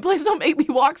push me. Please don't make me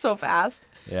walk so fast.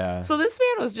 Yeah. So this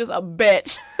man was just a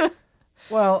bitch.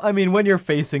 Well, I mean, when you're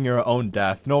facing your own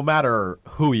death, no matter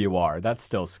who you are, that's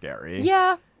still scary.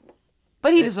 Yeah.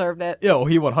 But he deserved it. He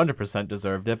 100%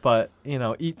 deserved it, but,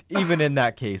 even in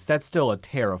that case, that's still a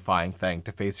terrifying thing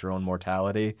to face your own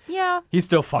mortality. Yeah. He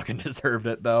still fucking deserved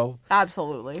it, though.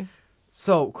 Absolutely.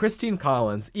 So, Christine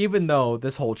Collins, even though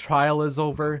this whole trial is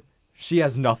over, she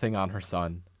has nothing on her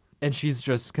son. And she's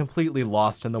just completely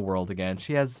lost in the world again.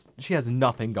 She has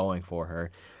nothing going for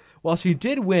her. While she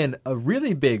did win a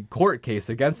really big court case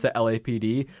against the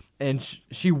LAPD, and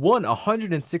she won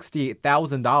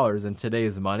 $168,000 in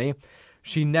today's money,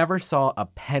 she never saw a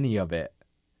penny of it.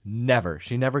 Never.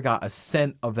 She never got a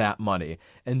cent of that money.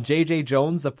 And J.J.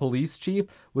 Jones, the police chief,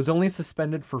 was only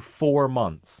suspended for 4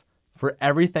 months for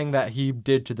everything that he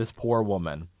did to this poor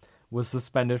woman. Was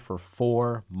suspended for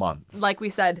 4 months. Like we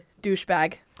said,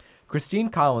 douchebag. Christine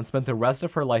Collins spent the rest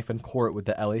of her life in court with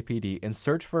the LAPD in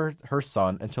search for her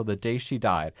son until the day she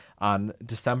died on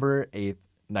December 8th,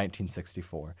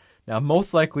 1964. Now,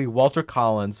 most likely, Walter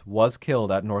Collins was killed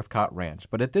at Northcott Ranch,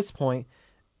 but at this point,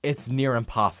 it's near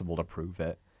impossible to prove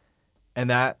it. And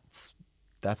that's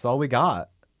all we got.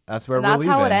 That's where And we're that's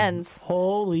leaving. how it ends.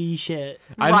 Holy shit.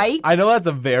 Right? I know that's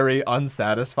a very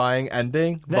unsatisfying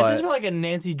ending, That but just felt like a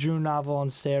Nancy Drew novel on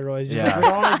steroids. Just Yeah. with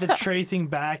all the tracing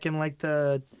back and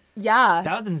that Yeah.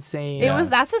 was insane.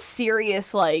 That's a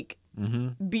serious,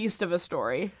 Mm-hmm. beast of a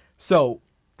story. So,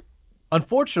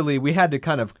 unfortunately, we had to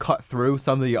kind of cut through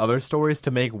some of the other stories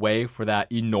to make way for that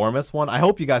enormous one. I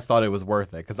hope you guys thought it was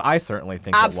worth it, because I certainly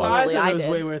think Absolutely. it was. I thought I it was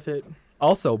did. way worth it.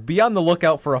 Also, be on the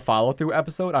lookout for a follow-through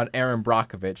episode on Erin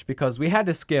Brockovich, because we had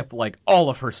to skip, all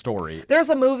of her story. There's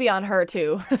a movie on her,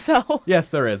 too. So, Yes,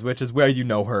 there is, which is where you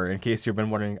know her, in case you've been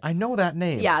wondering. I know that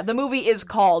name. yeah, the movie is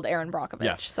called Aaron Brockovich.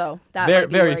 Yes. So, that Very, might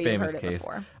be very where famous you've heard it case.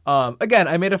 before. Again,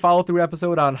 I made a follow-through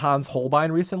episode on Hans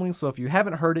Holbein recently, so if you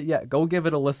haven't heard it yet, go give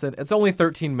it a listen. It's only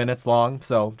 13 minutes long,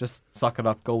 so just suck it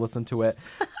up, go listen to it.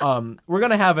 We're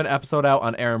going to have an episode out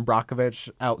on Erin Brockovich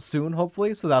out soon,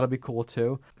 hopefully, so that'll be cool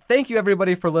too. Thank you,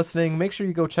 everybody, for listening. Make sure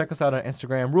you go check us out on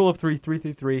Instagram, Rule of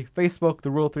 333, Facebook, The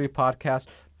Rule of 3 Podcast.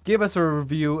 Give us a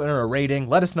review and a rating.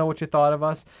 Let us know what you thought of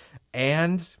us.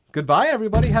 And goodbye,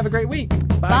 everybody. Have a great week.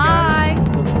 Bye, guys. Bye.